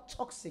 You are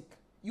toxic.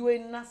 You are a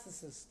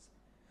narcissist.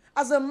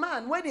 As a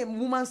man, when a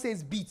woman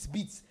says beats,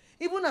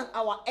 even as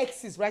our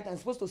exes, right, are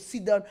supposed to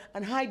sit down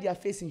and hide their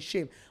face in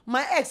shame.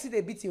 My ex see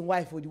the beating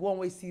wife with the one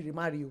way see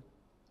remarry you.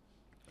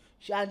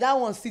 And that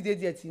one still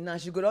there till now.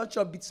 She go down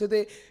chop beat. So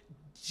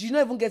she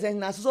not even get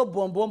anything. So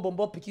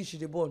bomb picking she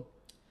dey born.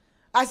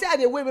 I say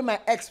the way when my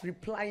ex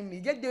reply me.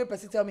 Get the way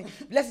person tell me,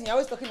 Blessing, you're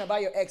always talking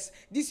about your ex.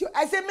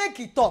 I say make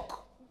it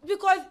talk.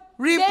 Because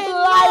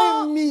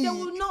reply me. They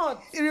will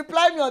not. He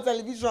reply me on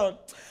television.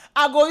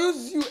 I go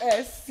use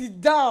US. Sit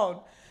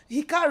down.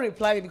 He can't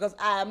reply me because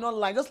I am not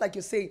lying. Just like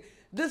you say,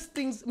 These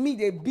things, me,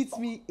 they beat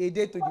me a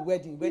day to the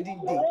wedding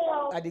day.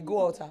 At the go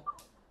altar.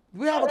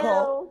 We have a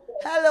call.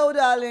 Hello,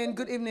 darling.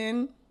 Good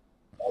evening.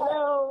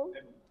 Hello.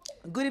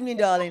 Good evening,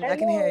 darling. I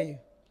can Hello. hear you.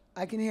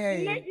 I can hear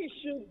you. Lady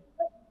should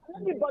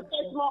let me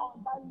protect more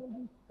on that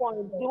lady's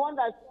point. The one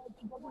that said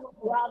she doesn't want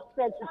to have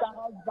sex with her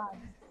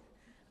husband.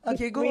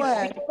 Okay, go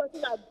ahead. The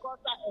person that got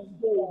her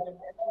engaged.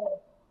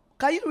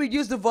 Can you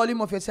reduce the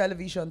volume of your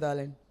television,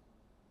 darling?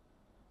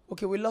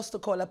 Okay, we lost the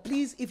caller.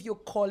 Please, if you're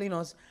calling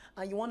us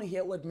and you want to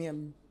hear what me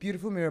and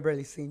beautiful Mirabel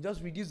is saying,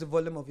 just reduce the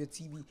volume of your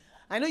TV.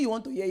 I know you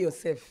want to hear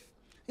yourself.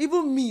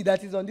 Even me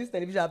that is on this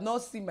television, I've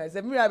not seen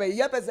myself. Mirabel,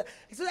 you have person.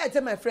 So I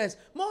tell my friends,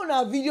 more on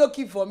our video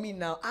keep for me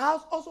now. I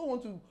also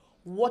want to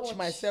watch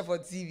myself on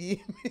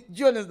TV. Do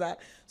you understand?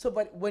 So,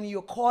 but when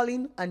you're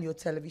calling and your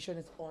television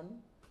is on,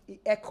 it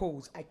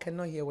echoes. I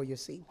cannot hear what you're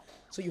saying.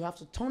 So you have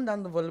to turn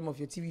down the volume of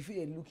your TV. If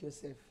you look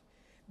yourself,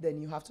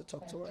 then you have to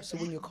talk to us. So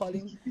when you're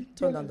calling,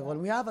 turn down the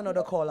volume. We have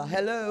another caller.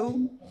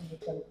 Hello.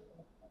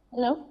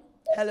 Hello.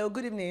 Hello.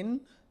 Good evening.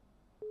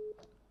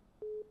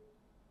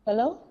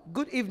 Hello.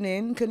 Good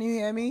evening. Can you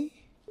hear me?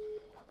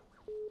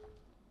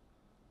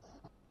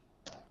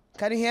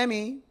 Can you hear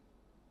me?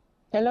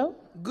 Hello.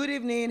 Good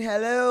evening.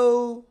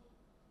 Hello.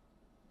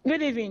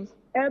 Good evening.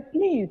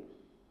 Please.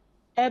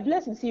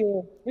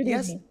 BlessingCEO. Good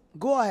evening.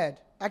 Go ahead.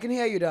 I can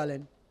hear you,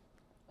 darling.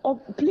 Oh,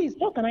 please.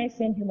 How can I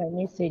send you my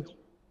message?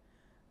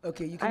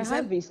 Okay, you can I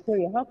have a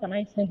story. How can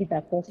I send it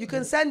across? You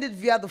can send it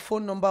via the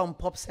phone number on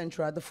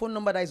Popcentral, the phone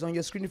number that is on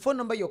your screen. The phone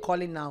number you're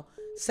calling now.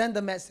 Send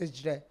the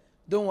message there.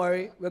 Don't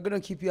worry, we're going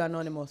to keep you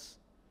anonymous.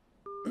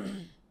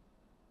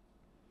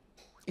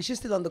 Is she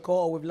still on the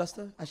call or we've lost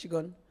her? Has she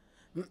gone?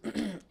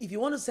 If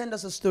you want to send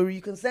us a story,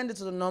 you can send it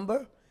to the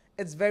number.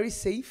 It's very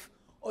safe.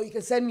 Or you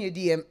can send me a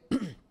DM,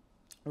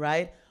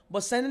 right?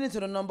 But sending it to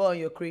the number on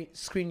your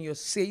screen, you're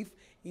safe.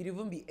 It'd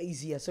even be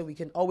easier so we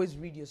can always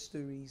read your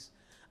stories.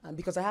 And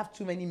because I have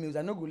too many mails,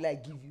 I no go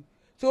like give you.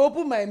 To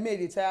open my mail,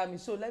 they tell me.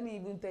 So let me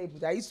even tell you,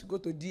 I used to go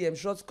to DM,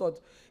 shortcut.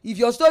 If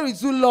your story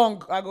is too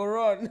long, I go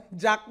run,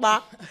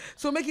 jackpot.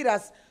 So make it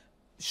as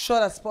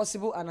short as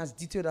possible and as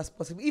detailed as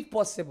possible. If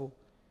possible,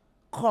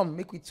 come,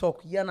 make we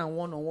talk, yarn and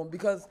one-on-one.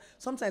 Because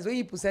sometimes when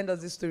people send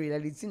us this story,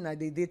 like it's in like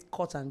they did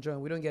cut and join,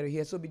 we don't get to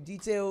hear. So be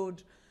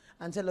detailed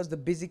and tell us the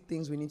basic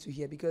things we need to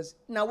hear. Because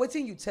now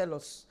waiting you tell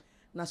us,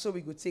 now so we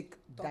go take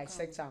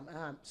dissect time.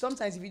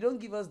 Sometimes if you don't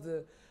give us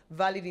the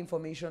valid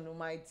information, we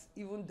might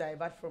even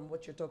divert from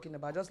what you're talking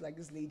about, just like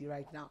this lady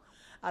right now.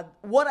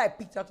 What I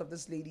picked out of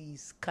this lady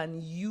is,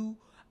 can you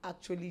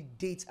actually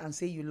date and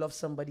say you love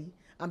somebody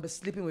and be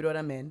sleeping with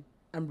other men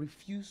and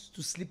refuse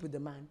to sleep with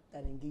the man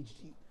that engaged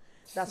you?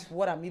 That's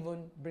what I'm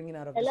even bringing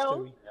out of the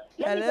story.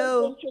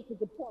 Hello.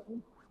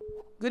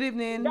 Good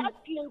evening. That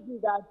lady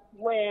that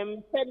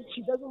said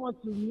she doesn't want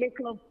to make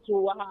love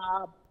to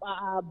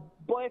her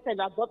boyfriend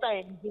that got her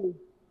engaged.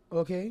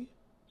 Okay.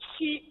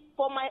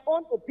 For my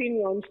own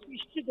opinion, she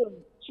shouldn't,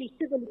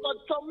 because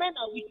some men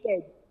are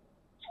wicked.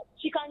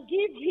 She can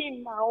give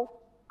him now,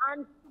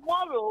 and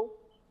tomorrow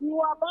he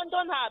will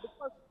abandon her,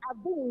 because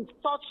I've been in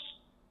such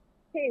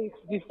case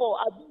before,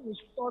 I've been in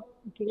such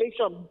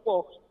situation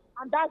before,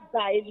 and that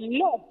guy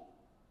left.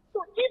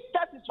 So if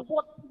that is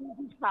what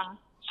pleases her,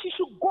 she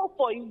should go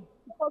for it,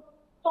 because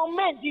some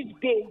men these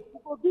days,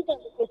 people give them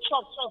a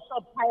chop,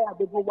 higher,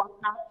 they go walk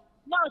her.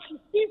 Now she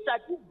sees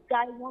that this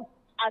guy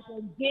has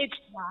engaged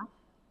her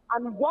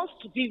and wants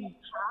to be with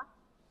her.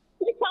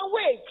 He can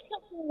wait.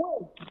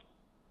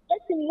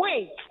 Let him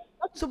wait.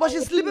 So, but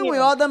she's sleeping with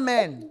other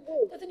men.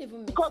 Doesn't even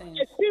make because sense.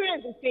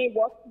 Experience is saying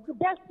what is the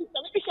best sister.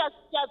 Maybe she has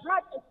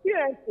had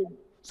experiences.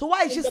 So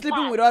why is she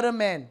sleeping with other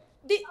men?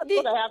 That's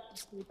what I have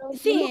to say.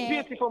 See,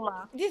 beautiful,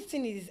 ma. This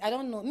thing is, I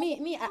don't know.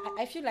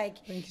 I feel like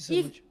Thank you so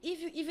much.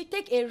 if you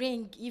take a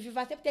ring, if you've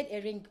accepted a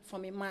ring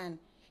from a man,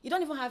 you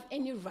don't even have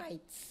any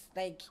rights.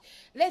 Like,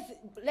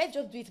 let's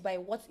just do it by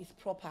what is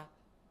proper.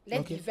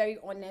 Let's be very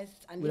honest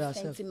and leave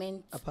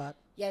sentiment apart.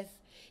 Yes.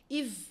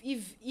 If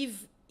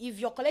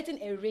you're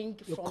collecting a ring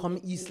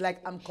it's like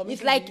I'm committing.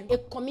 It's like a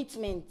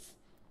commitment.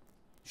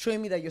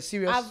 Showing me that you're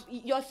serious.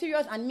 You're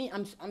serious, and me,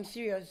 I'm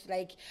serious.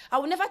 Like, I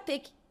will never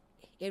take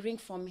a ring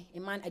from a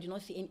man I do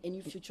not see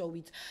any future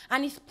with,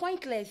 and it's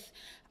pointless.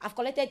 I've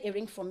collected a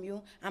ring from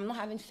you, I'm not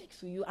having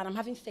sex with you, and I'm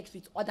having sex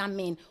with other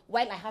men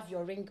while I have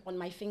your ring on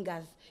my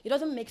fingers. It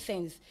doesn't make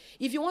sense.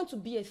 If you want to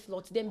be a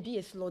slut, then be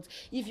a slut.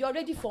 If you're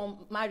ready for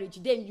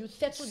marriage, then you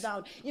settle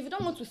down. If you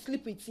don't want to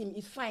sleep with him,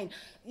 it's fine.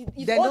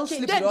 It's then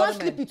okay. Don't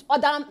sleep with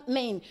other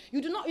men.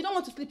 You don't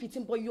want to sleep with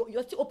him, but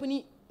you're still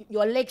opening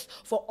your legs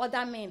for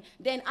other men.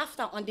 Then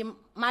after, on the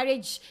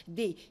marriage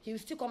day, he will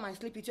still come and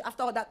sleep with you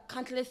after all that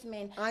countless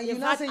men. And you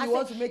now say you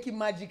want to make it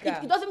magical.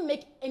 It doesn't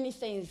make any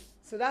sense.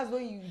 So that's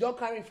when you don't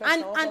carry first.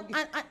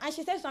 And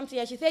she said something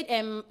here. She said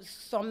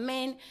some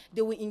men,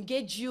 they will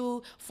engage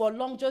you for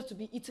long just to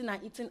be eating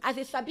and eating. As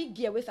a sabi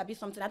girl, we sabi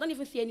something. I don't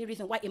even see any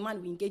reason why a man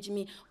will engage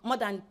me more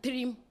than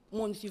 3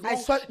 months.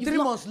 3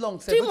 months long.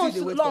 3 months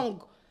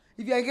long.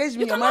 If you engage me, You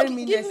you cannot marry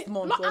me give next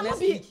month or I next no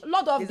be week.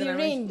 Lord of It's the an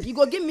ring. arrangement. You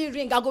go give me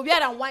ring. I go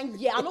wear am 1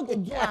 year. I no go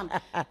do am.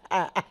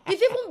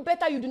 It's even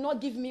better you do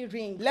not give me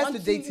ring. Let's do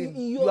until dating.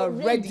 You're You are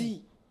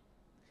ready.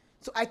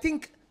 So I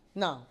think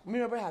now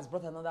Mirabel has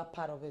brought another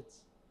part of it.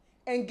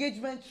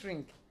 Engagement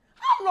ring.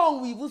 How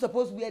long we even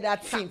supposed to wear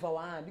that thing for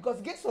our hand?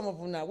 Because get some of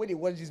them now, when they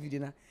watch this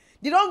video now,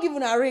 they don't give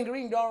you a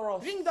ring don't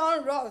rust. Ring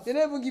don't rust. They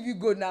don't even give you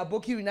gold now,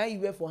 boki ring now you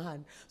wear for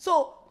hand.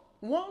 So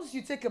once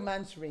you take a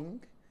man's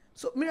ring,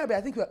 so Mirabel,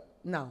 I think we're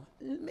now.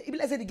 Maybe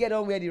let's say they get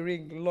on wear the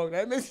ring long.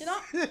 You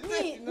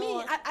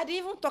know, I didn't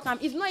even talk.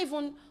 It's not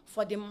even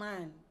for the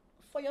man,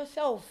 for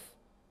yourself.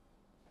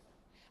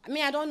 I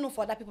mean, I don't know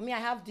for other people. Me, I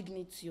have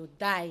dignity. You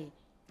die.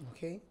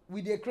 Okay,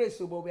 we dey crazy,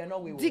 so but we are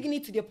not wayward.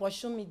 Dignity, they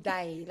pursue me,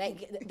 die.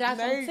 Like there are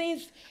some Like,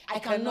 things I I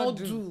cannot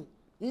do.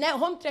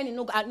 Home training,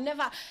 no, I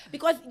never,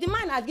 because the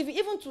man has given,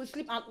 even to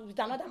sleep with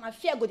another man,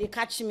 fear go they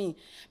catch me,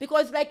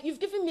 because like you've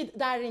given me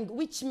that ring,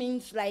 which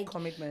means like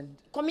Commitment.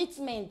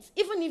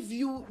 Even if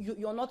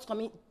you're not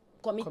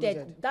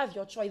committed, that's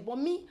your choice. But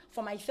me,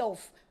 for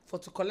myself, For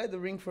to collect the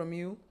ring from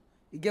you,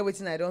 you get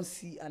waiting I don't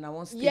see and I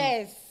want to.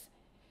 yes.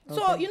 Okay.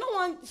 So you don't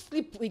want to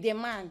sleep with a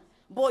man,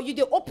 but you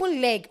the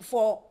open leg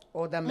for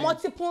Other men.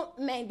 multiple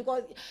men,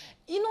 because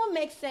you know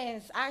make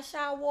sense. I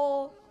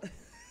shower.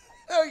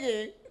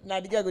 Okay, now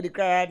the girl go to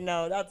cry right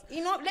now. That's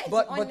You know, let's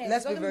but be honest.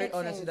 let's be doesn't very make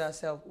honest sense. with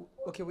ourselves.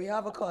 Okay, we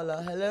have a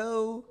caller.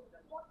 Hello.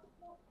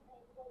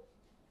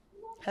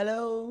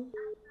 Hello.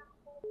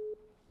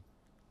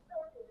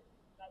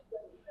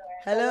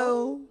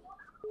 Hello.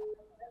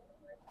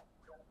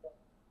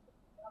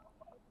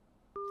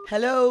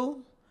 Hello.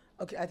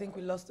 Okay, I think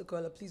we lost the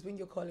caller. Please, when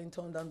you're calling,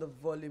 turn down the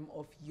volume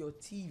of your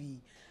TV.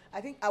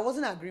 I think I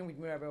wasn't agreeing with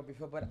Mirabel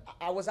before, but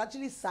I was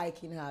actually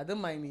psyching her.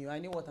 Don't mind me. I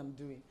know what I'm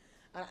doing.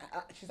 And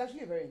she's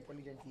actually a very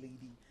intelligent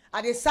lady.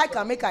 And the psych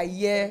can make her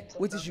hear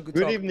what she could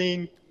talk. Good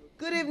evening.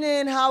 Good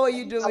evening. How are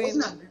you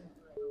doing?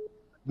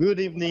 Good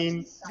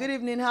evening. Good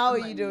evening. How are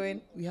you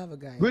doing? We have a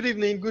guy. Good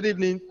evening. Good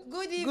evening.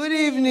 Good evening. Good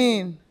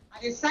evening.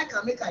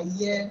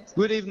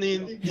 Good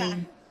evening.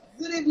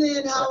 Good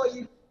evening. How are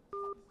you?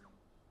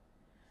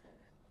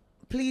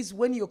 Please,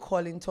 when you're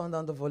calling, turn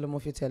down the volume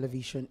of your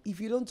television. If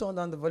you don't turn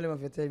down the volume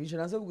of your television,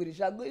 and so we're going to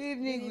shout, good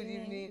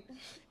evening,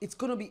 it's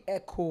going to be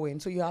echoing.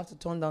 So you have to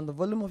turn down the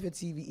volume of your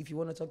TV if you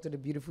want to talk to the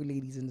beautiful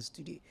ladies in the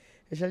studio.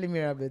 Especially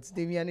Mirabel.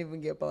 Today, me, I don't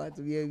even get power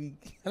to be a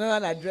week. I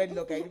don't want to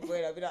dreadlock. I mean,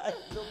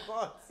 no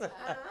God.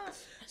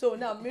 So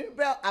now,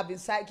 Mirabel, I've been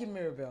psyching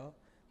Mirabel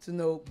to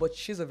know, but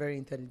she's a very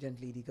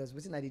intelligent lady because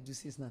what's I do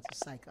is not to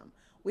psych them.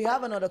 We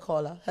have another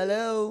caller.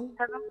 Hello.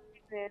 Hello, good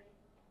evening.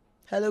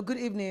 Hello, good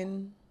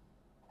evening.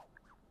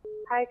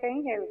 Hi, can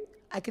you hear me?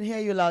 I can hear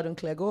you loud and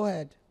clear. Go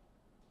ahead.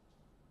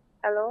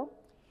 Hello?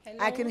 Hello?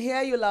 I can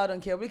hear you loud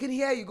and clear. We can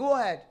hear you. Go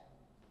ahead.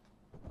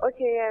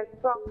 Okay, yes.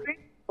 So I'm going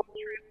to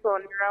truth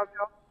on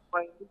Mirabel's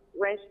point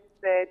when she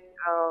said,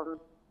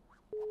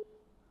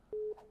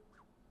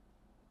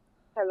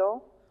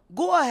 hello?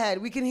 Go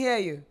ahead. We can hear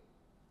you.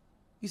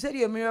 You said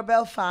you're a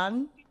Mirabel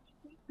fan.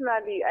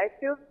 Personally, I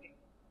feel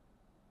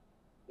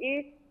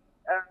if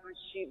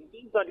she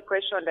based on the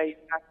question that you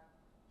asked,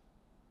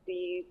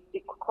 the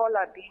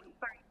caller, the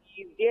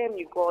DM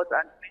you got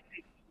and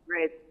message you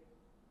read,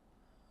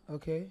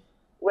 Okay.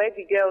 where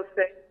the girl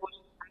said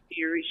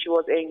she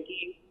was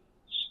engaged,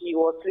 she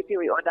was sleeping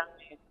with other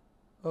men.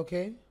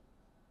 Okay.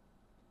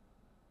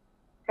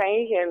 Can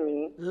you hear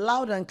me?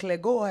 Loud and clear.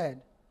 Go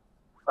ahead.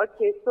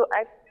 Okay, so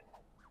I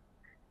feel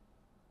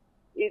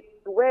it's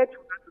weird to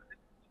have to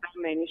so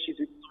many issues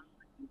with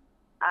somebody.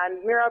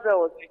 And Mirabel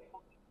was like,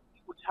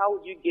 how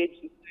would you get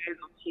his size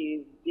of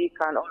his dick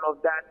and all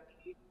of that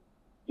if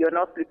you're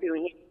not sleeping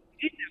with him?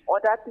 These are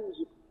other things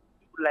you do,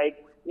 like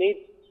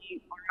maybe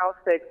oral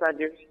sex and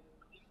there's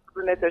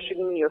not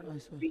necessarily mean you're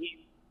sleeping with him.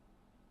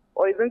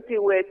 Or isn't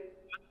it weird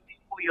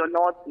you're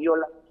not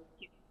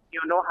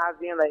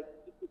having like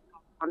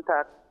physical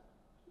contact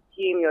with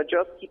him, you're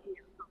just keeping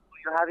yourself,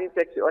 you're having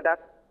sex with other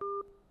people?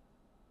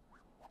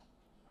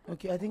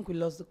 Okay, I think we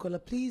lost the caller.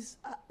 Please,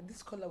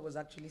 this caller was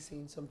actually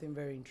saying something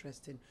very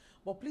interesting.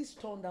 But please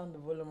turn down the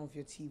volume of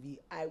your TV.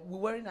 We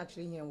weren't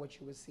actually hearing what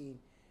she was saying.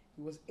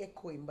 It was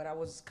echoing, but it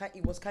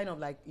was kind of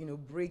like,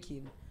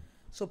 breaking.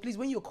 So please,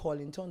 when you're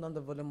calling, turn down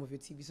the volume of your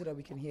TV so that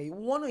we can hear you. We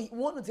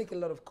want to take a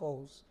lot of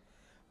calls.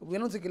 We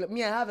don't take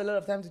me. I have a lot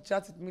of time to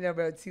chat with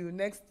Mirabel till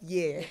next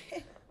year.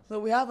 So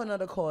we have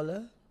another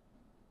caller.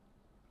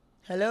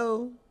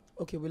 Hello.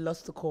 Okay, we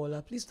lost the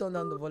caller. Please turn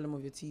down the volume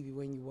of your TV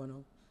when you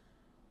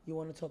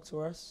wanna talk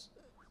to us.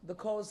 The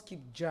calls keep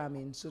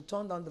jamming, so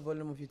turn down the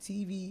volume of your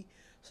TV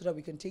so that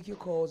we can take your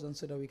calls and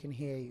so that we can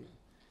hear you.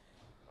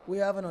 We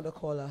have another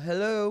caller.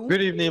 Hello.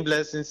 Good evening,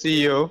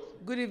 BlessingCEO.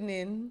 Good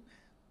evening.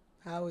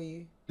 How are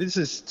you? This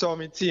is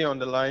Tommy T on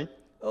the line.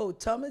 Oh,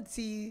 Tommy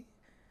T.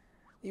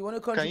 You want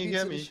to contribute? Can you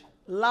hear to me?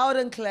 Loud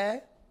and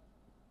clear.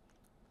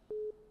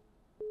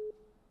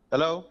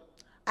 Hello?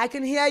 I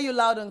can hear you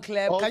loud and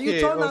clear. Can you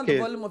Okay, turn down the okay.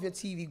 volume of your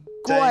TV? Go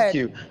Thank ahead.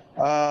 you.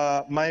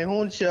 My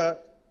own share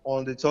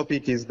on the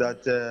topic is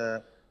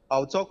that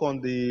I'll talk on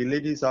the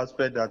lady's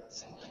aspect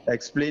that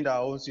explained her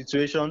own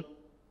situation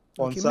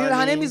Okay, concerning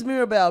her name is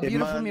Mirabel. a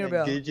Beautiful man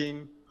Mirabel.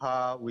 engaging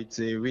her with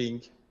a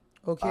ring,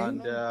 Okay.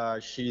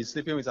 and she's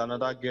sleeping with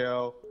another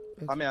girl.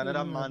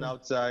 Another man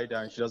outside,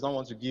 and she does not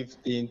want to give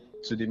in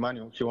to the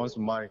man she wants to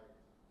marry.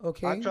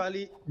 Okay.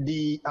 Actually,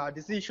 her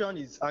decision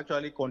is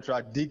actually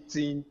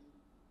contradicting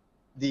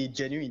the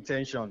genuine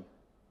intention.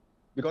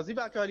 Because if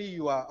actually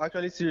you are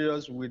actually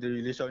serious with the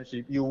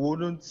relationship, you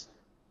wouldn't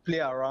play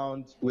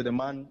around with the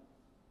man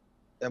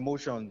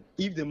emotion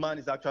if the man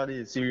is actually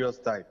a serious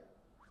type.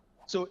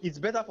 So it's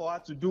better for her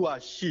to do her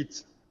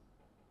shit.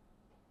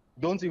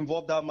 Don't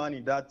involve that man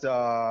in that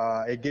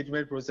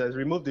engagement process.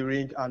 Remove the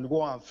ring and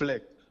go and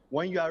flex.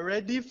 When you are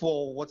ready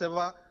for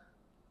whatever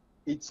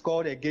it's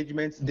called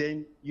engagement,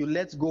 then you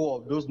let go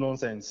of those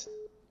nonsense.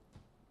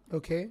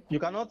 Okay. You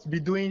cannot be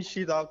doing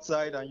shit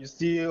outside and you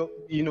still,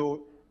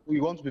 you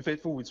want to be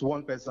faithful with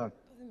one person.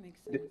 Doesn't make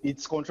sense.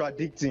 It's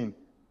contradicting.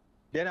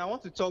 Then I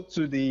want to talk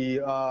to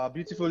the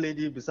beautiful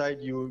lady beside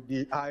you.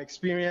 Her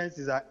experience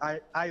is an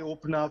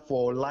eye-opener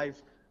for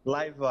life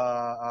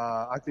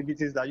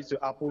activities that used to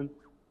happen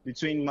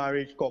between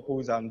marriage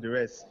couples and the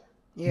rest.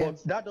 Yeah.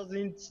 But that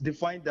doesn't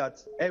define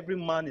that every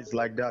man is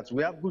like that.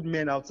 We have good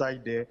men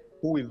outside there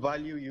who will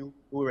value you,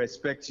 who will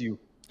respect you.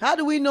 How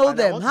do we know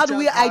them? How do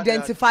we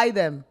identify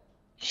them?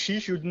 She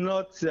should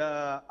not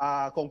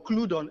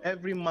conclude on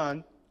every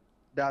man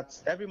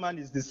that every man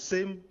is the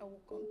same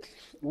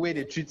way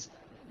they treat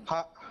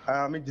her.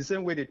 The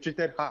same way they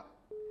treated her.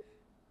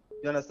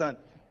 You understand?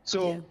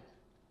 So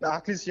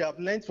at least she have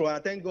learned from her.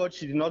 Thank God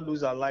she did not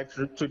lose her life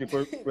through the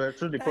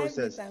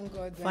process. Thank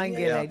God. Fine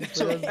girl. Yeah.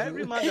 So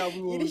every man that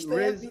will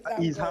raise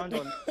his hand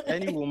on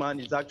any woman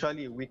is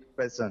actually a weak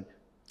person.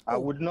 I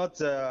would not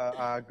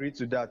agree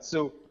to that.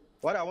 So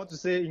what I want to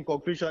say in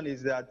conclusion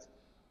is that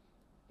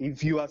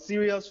if you are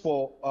serious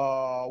for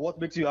what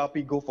makes you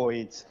happy, go for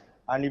it.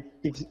 And if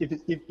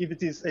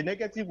it is a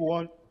negative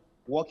one,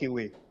 walk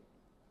away.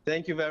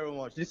 Thank you very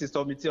much. This is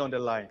Tommy T on the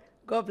line.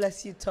 God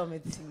bless you, Tommy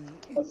T.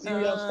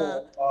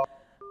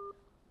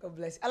 God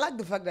bless you. I like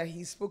the fact that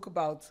he spoke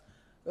about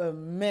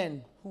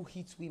men who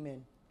hit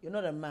women. You're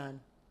not a man.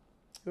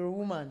 You're a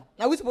woman.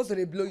 Now we're supposed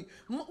to blow you.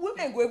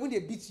 Women go even they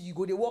beat you,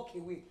 go they walk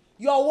away.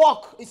 Your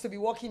walk is to be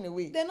walking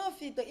away. They're not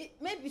fit.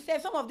 Maybe say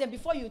some of them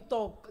before you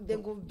talk, they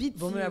go beat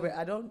you.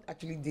 I don't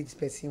actually date this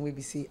person where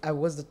we say I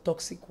was the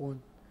toxic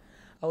one.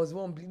 I was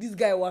one. This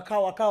guy waka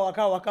one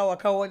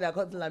that I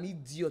called him an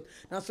idiot.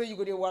 Now so you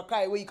go to waka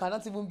away, you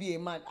cannot even be a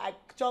man. I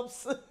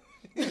chops.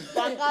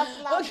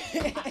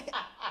 Okay.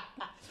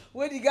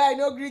 When the guy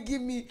no agree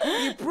give me,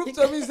 he proved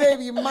to me say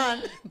be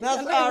man.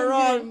 That's how I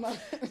run.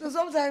 So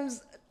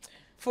sometimes,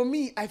 for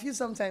me, I feel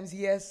sometimes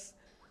yes,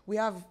 we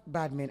have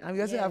bad men and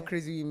we also have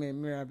crazy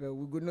women. Mirabel,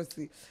 we could not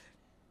see.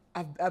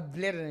 I've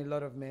bled on a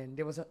lot of men.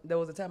 There was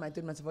a time I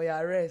told myself, "Oh, yeah,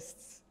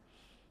 arrests."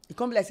 It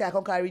can't be like say I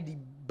can't carry the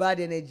bad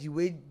energy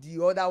where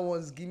the other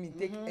ones give me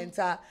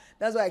enter.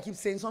 That's why I keep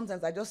saying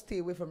sometimes I just stay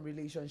away from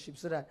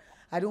relationships so that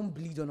I don't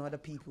bleed on other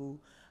people.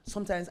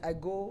 Sometimes I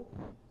go,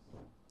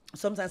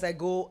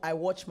 I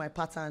watch my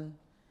pattern.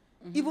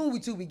 Even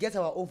with you, we get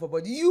our own for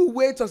body. You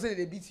wait till say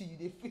they beat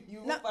you,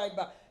 you won't fight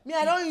back. Me,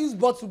 I don't use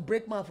bottle to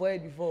break my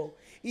forehead before.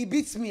 He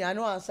beats me, I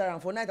know answer,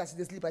 and for night I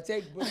sit sleep, I tell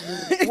you,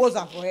 what's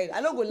her forehead?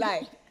 I don't go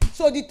lie.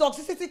 So the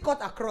toxicity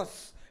cut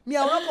across. Me,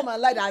 I will not come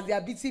and lie that they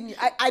are beating me.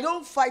 I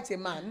don't fight a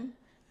man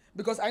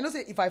because I know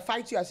say if I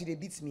fight you as they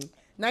beat me,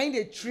 now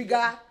they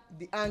trigger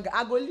the anger.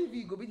 I go leave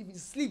you, go beat you,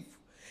 sleep.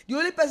 The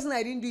only person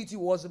I didn't do it to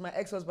was my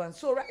ex-husband.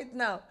 So right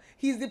now,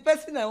 he's the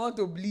person I want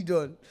to bleed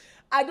on.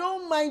 I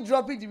don't mind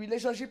dropping the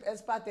relationship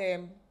expert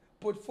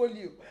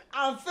portfolio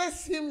and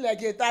face him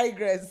like a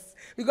tigress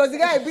because the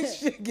guy a bit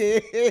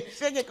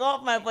shaggy come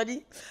off my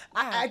body.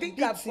 I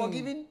think I've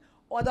forgiven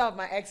other of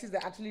my exes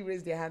that actually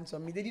raised their hands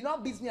on me. They did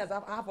not beat me as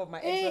half of my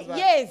ex-husband.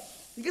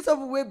 Yes. In case of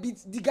way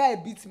the guy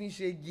beats me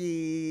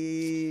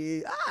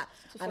shaggy.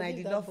 And I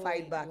did not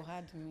fight back.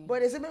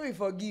 But they say maybe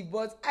forgive,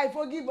 but I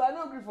forgive, but I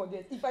don't agree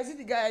forget. If I see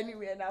the guy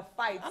anywhere and I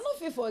fight, I don't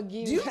feel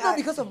forgive. Do you know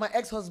because of my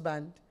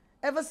ex-husband?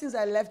 Ever since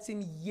I left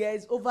him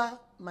years over,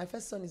 my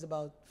first son is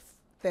about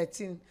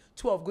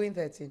 12 going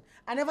 13.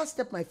 I never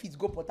stepped my feet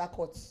go Port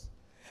Harcourt.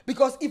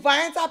 Because if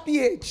I enter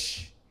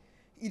PH,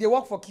 they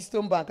work for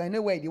Keystone Bank. I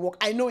know where they work.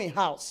 I know in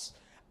house.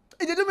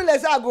 If they do me like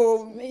say I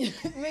go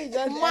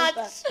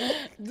match,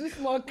 do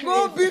small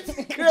go beat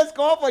Chris,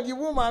 come for the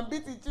woman,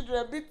 beat the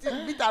children, beat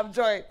them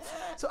joy.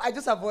 So I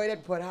just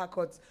avoided Port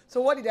Harcourt.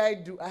 So what did I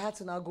do? I had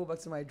to now go back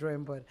to my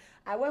drawing board.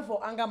 I went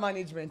for anger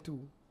management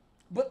too.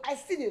 But I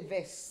still a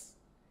verse.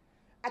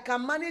 I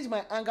can manage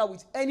my anger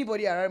with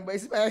anybody around, but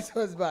it's my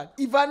ex-husband.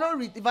 If I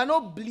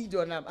don't bleed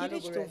on him, I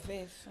don't go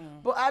right.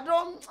 But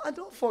I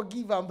don't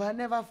forgive him, but I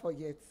never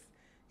forget.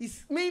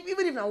 It's maybe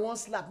even if I want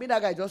slap, maybe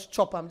that guy just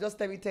chop him, just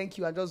tell me thank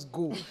you and just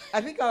go. I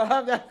think I'll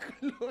have that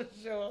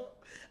closure.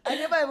 I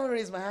never even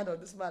raised my hand on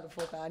this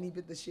motherfucker and he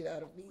beat the shit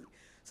out of me.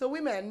 So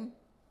women,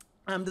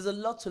 there's a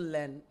lot to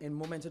learn in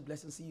Moment of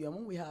BlessingCEO. And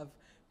when we have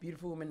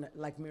beautiful women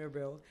like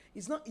Mirabel,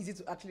 it's not easy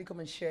to actually come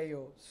and share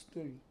your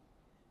story.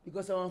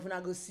 Because some of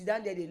them go sit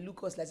down there, they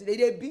look us like, say,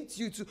 they beat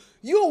you too.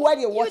 You, where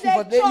they watch me,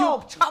 but then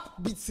you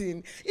chop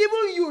beating.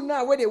 Even you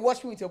now, where they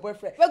watch me with your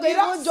boyfriend, they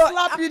don't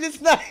slap you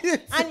this night.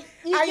 And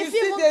if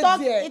you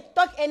even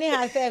talk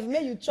anyhow,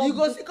 may you chop. You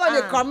go see on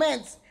the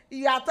comments.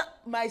 You attack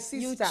my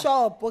sister. You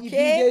chop, okay?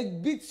 If they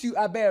beat you,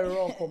 I better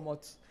run come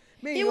out.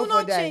 It will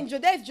not change.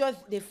 That's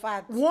just the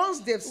fact. Once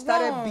they've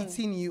started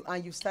beating you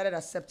and you've started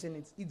accepting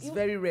it, it's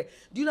very rare.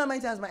 Do you know how many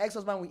times my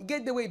ex-husband will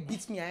get the way he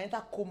beats me, I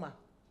enter coma.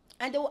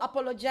 And they will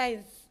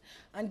apologize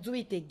and do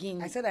it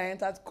again. I said I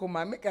entered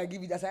coma. Make I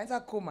give you that. I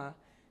entered coma.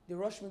 They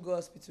rushed me to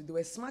hospital. They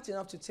were smart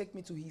enough to take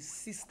me to his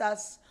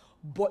sister's,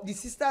 the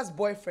sister's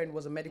boyfriend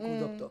was a medical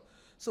doctor.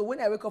 So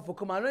when I wake up for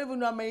coma, I don't even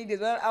know how many days,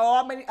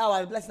 how many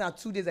hours, blessing now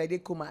 2 days I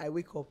did coma, I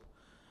wake up.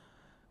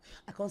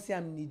 I can't say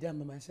I'm needed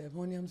by myself.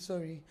 Honey, I'm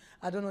sorry.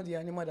 I don't know the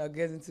animal that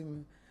gets into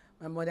me.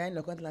 My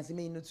mother-in-law can't say,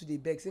 me, you know, to the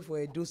beg. Say for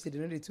a dose, they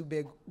know the two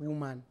beg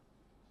woman.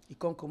 He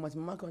can't come out.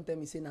 My mama can't tell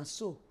me, say, now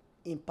so,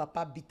 in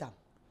Papa beat him.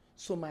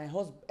 So my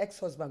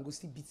ex-husband go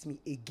still beat me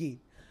again.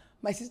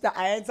 My sister,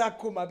 I enter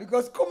coma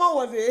because coma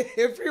was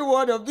a free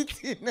word of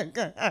beating.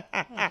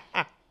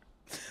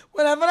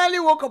 When I finally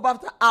woke up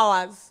after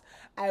hours,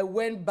 I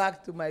went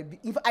back to my...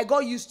 I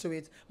got used to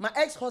it. My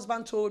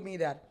ex-husband told me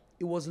that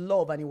it was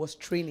love and it was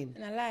training.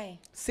 And I lie.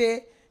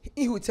 Say,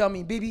 he would tell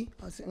me, baby,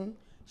 I'll say,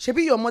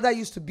 Shebi, your mother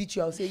used to beat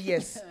you. I'll say,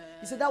 yes.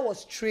 He said, that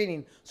was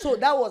training. So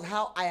that was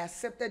how I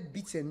accepted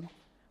beating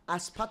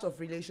as part of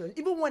relationship.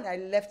 Even when I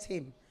left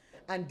him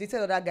and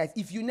dated other guys,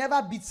 if you never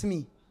beat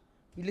me,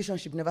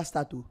 relationship never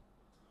start to.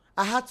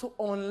 I had to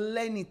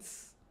unlearn it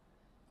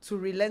to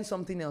relearn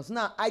something else.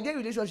 Now, I get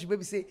relationship,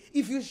 baby, say,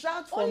 if you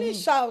shout for only me.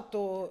 Shout,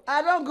 oh.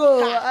 I don't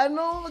go. I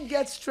don't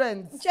get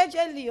strength.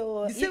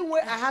 The same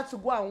way I had to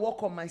go and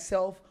work on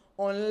myself,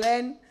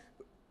 unlearn,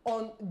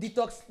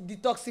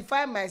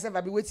 detoxify myself.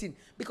 I've been waiting.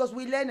 Because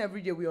we learn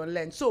every day, we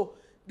unlearn. So,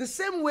 the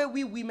same way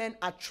we women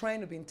are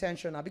trying to be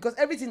intentional. Because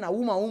everything are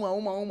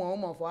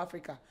woman for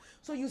Africa.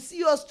 So, you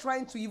see us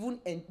trying to even,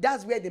 and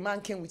that's where the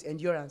man came with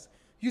endurance.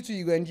 You two,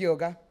 you go endure,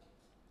 okay?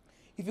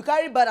 If you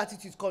carry bad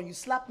attitudes, come, you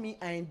slap me,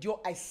 I endure.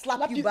 I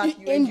slap you back,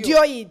 you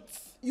endure it.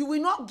 You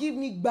will not give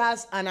me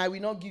bars and I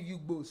will not give you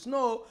bows.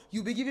 No,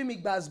 you'll be giving me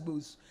bars,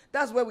 bows.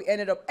 That's where we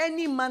ended up.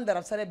 Any man that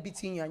have started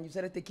beating you and you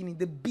started taking it,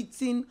 the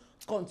beating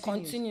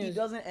continues. It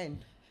doesn't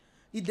end.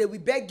 They will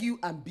beg you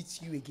and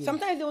beat you again.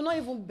 Sometimes they will not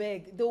even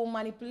beg. They will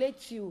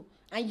manipulate you.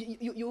 And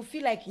you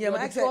feel like you're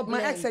the problem.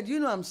 My ex said, do you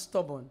know I'm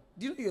stubborn?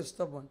 Do you know you're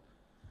stubborn?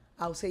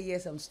 I'll say,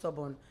 yes, I'm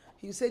stubborn.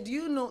 He said, do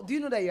you know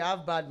that you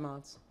have bad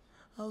mouths?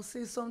 I'll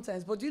say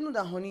sometimes, but do you know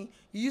that, honey,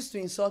 you used to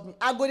insult me?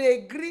 I go to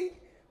agree,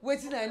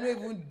 waiting I don't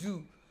even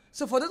do.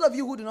 So for those of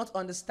you who do not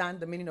understand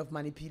the meaning of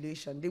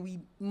manipulation, they will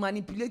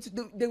manipulate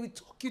you, they will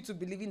talk you to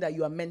believing that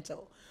you are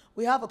mental.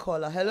 We have a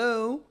caller.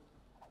 Hello?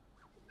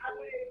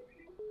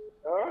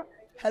 Huh?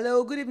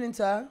 Hello, good evening,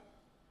 sir.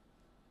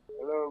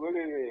 Hello, good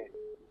evening.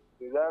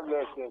 Is that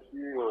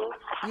BlessingCEO?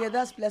 Yeah,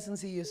 that's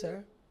BlessingCEO,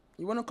 sir.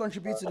 You want to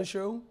contribute to the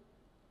show?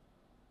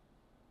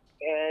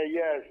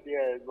 Yes.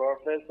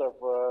 But first of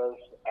all,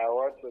 I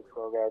want to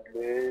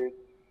congratulate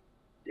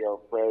your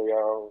friend,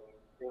 your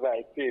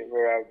invitee,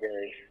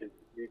 Mirabel.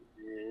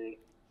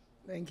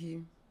 Thank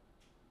you.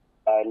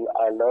 I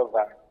love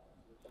her.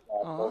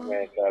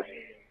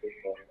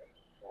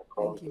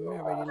 Thank you,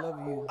 Mirabel. I love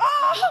you.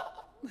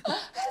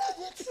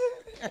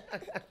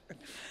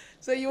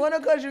 So you want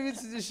to contribute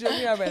to the show,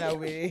 Mirabel,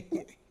 away?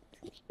 Yeah.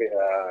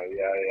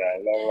 I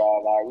love her.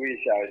 And I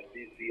wish I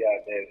still see her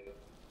there.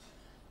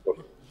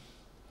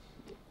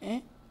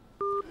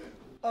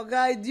 Oh,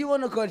 guy, do you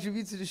want to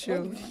contribute to the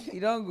show? You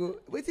don't go.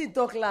 Wait till you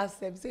talk last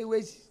time. Say,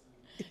 wait.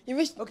 You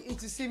wish. Okay,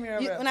 to see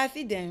Mirabel. When I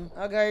see them.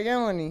 Okay, you get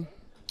money.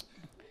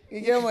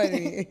 You get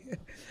money.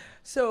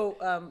 So,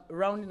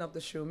 rounding up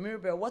the show,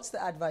 Mirabel, what's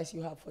the advice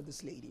you have for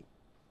this lady?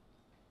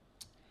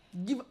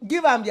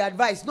 Give them the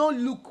advice. Don't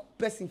look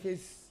person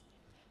face.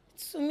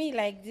 To me,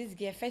 like this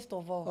girl, first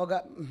of all.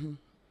 Okay.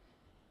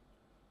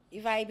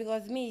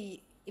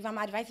 If I'm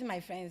advising my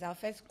friends, I'll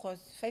first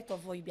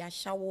of all, you be a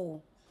shower.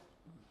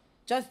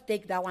 Just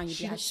take that one, you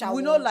be a shower.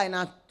 We know line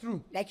are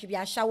true. Like you be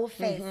a shower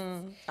first.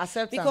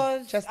 Accept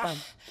because chest time.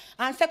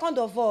 And second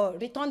of all,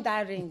 return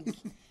that ring.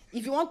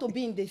 If you want to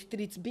be in the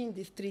streets, be in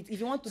the streets. If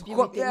you want to be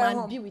with a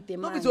man, be with a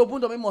man. Don't be to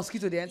open the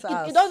mosquito the entire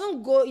house.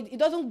 It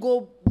doesn't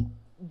go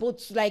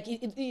both like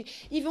if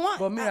you want.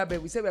 But Mirabel,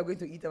 we said we are going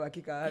to eat our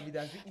cake and have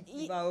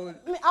it.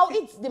 I'll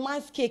eat the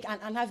man's cake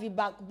and have it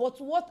back. But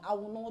what I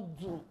will not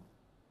do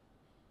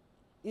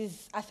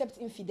is accept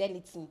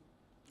infidelity.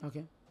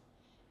 Okay.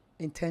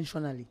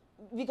 Intentionally.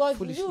 Because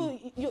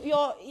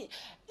you're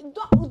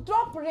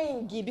drop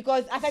ring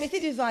because as I see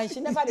this one, she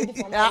never ready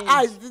for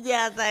marriage.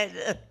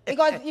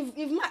 Because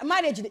if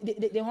marriage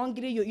they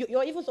hungry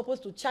you're even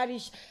supposed to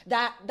cherish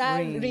that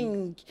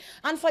ring.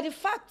 And for the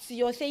fact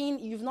you're saying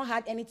you've not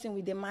had anything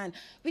with the man,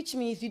 which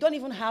means you don't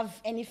even have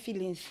any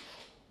feelings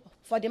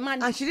for the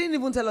man. And she didn't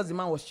even tell us the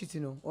man was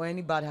cheating or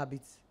any bad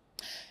habits.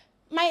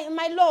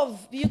 My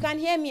love, you can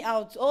hear me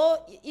out.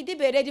 Oh, you did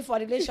be ready for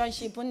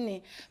relationship,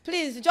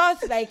 please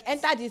just like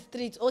enter the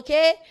street,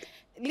 okay?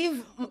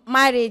 leave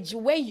marriage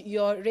when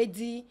you're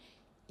ready.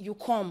 You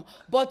come,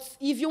 but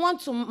if you want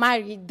to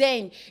marry,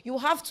 then you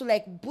have to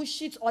like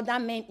bullshit other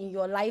men in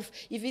your life.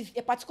 If it's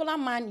a particular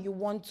man you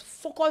want,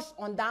 focus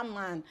on that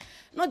man.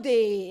 Not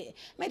the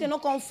make them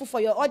not come full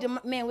for your all the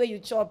men where you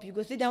chop. You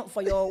go sit down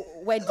for your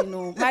wedding,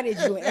 no marriage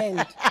you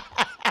end.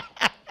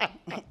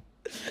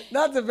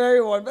 That's a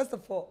very one. First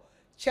of all,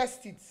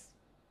 chest it.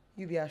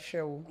 You be a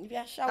show. You be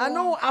a show. I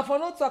know I for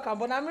not talking,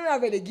 but I'm not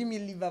going to give me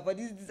liver for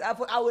this.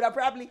 I would have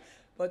probably,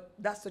 but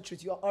that's the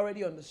truth. You are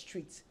already on the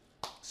street.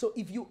 So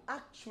if you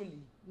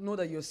actually know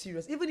that you're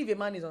serious, even if a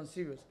man is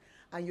unserious,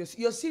 and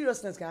your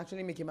seriousness can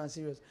actually make a man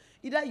serious,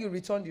 either you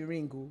return the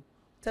ring, go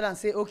tell and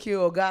say, okay,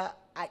 Oga,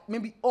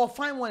 maybe, or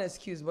find one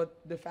excuse, but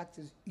the fact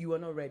is you are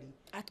not ready.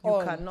 At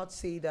all. You cannot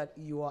say that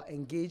you are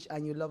engaged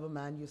and you love a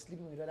man, you're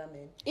sleeping with other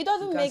men. It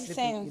doesn't make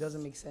sense. It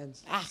doesn't make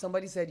sense.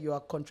 Somebody said you are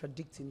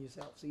contradicting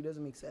yourself, so it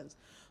doesn't make sense.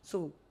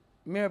 So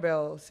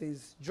Mirabel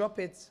says, drop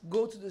it,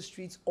 go to the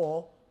streets,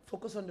 or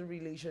focus on the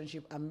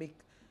relationship and make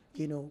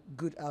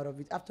good out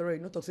of it. After all, you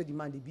don't talk say the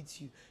man they beat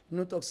you. You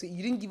don't talk say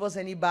you didn't give us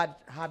any bad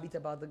habit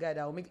about the guy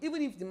that will make.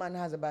 Even if the man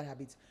has a bad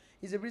habit,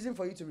 it's a reason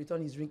for you to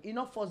return his ring. He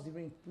not force the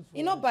ring.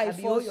 He not by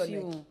force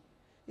you. Neck.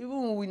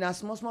 Even when we na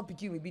small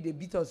picking, maybe they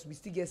beat us, we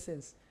still get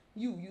sense.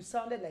 You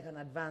sounded like an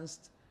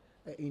advanced,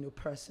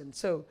 person.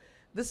 So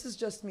this is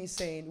just me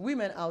saying,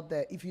 women out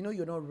there, if you know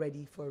you're not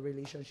ready for a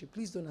relationship,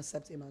 please don't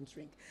accept a man's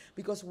ring.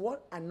 Because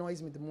what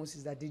annoys me the most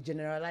is that they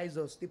generalize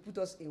us. They put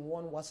us in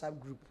one WhatsApp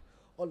group.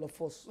 All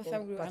of us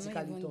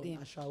practically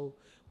done.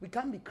 We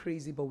can't be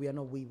crazy, but we are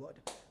not wayward.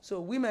 So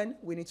women,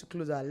 we need to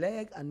close our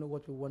leg and know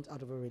what we want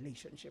out of a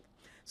relationship.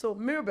 So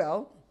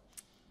Mirabel,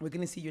 we're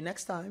going to see you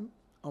next time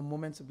on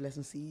Moments of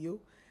Blessing CEO.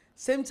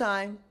 Same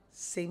time,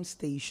 same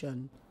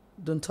station.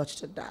 Don't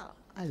touch the dial.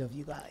 I love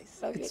you guys.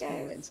 Love you guys.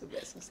 Moments of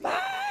Blessing CEO.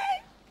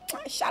 Bye.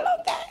 Shalom,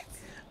 guys.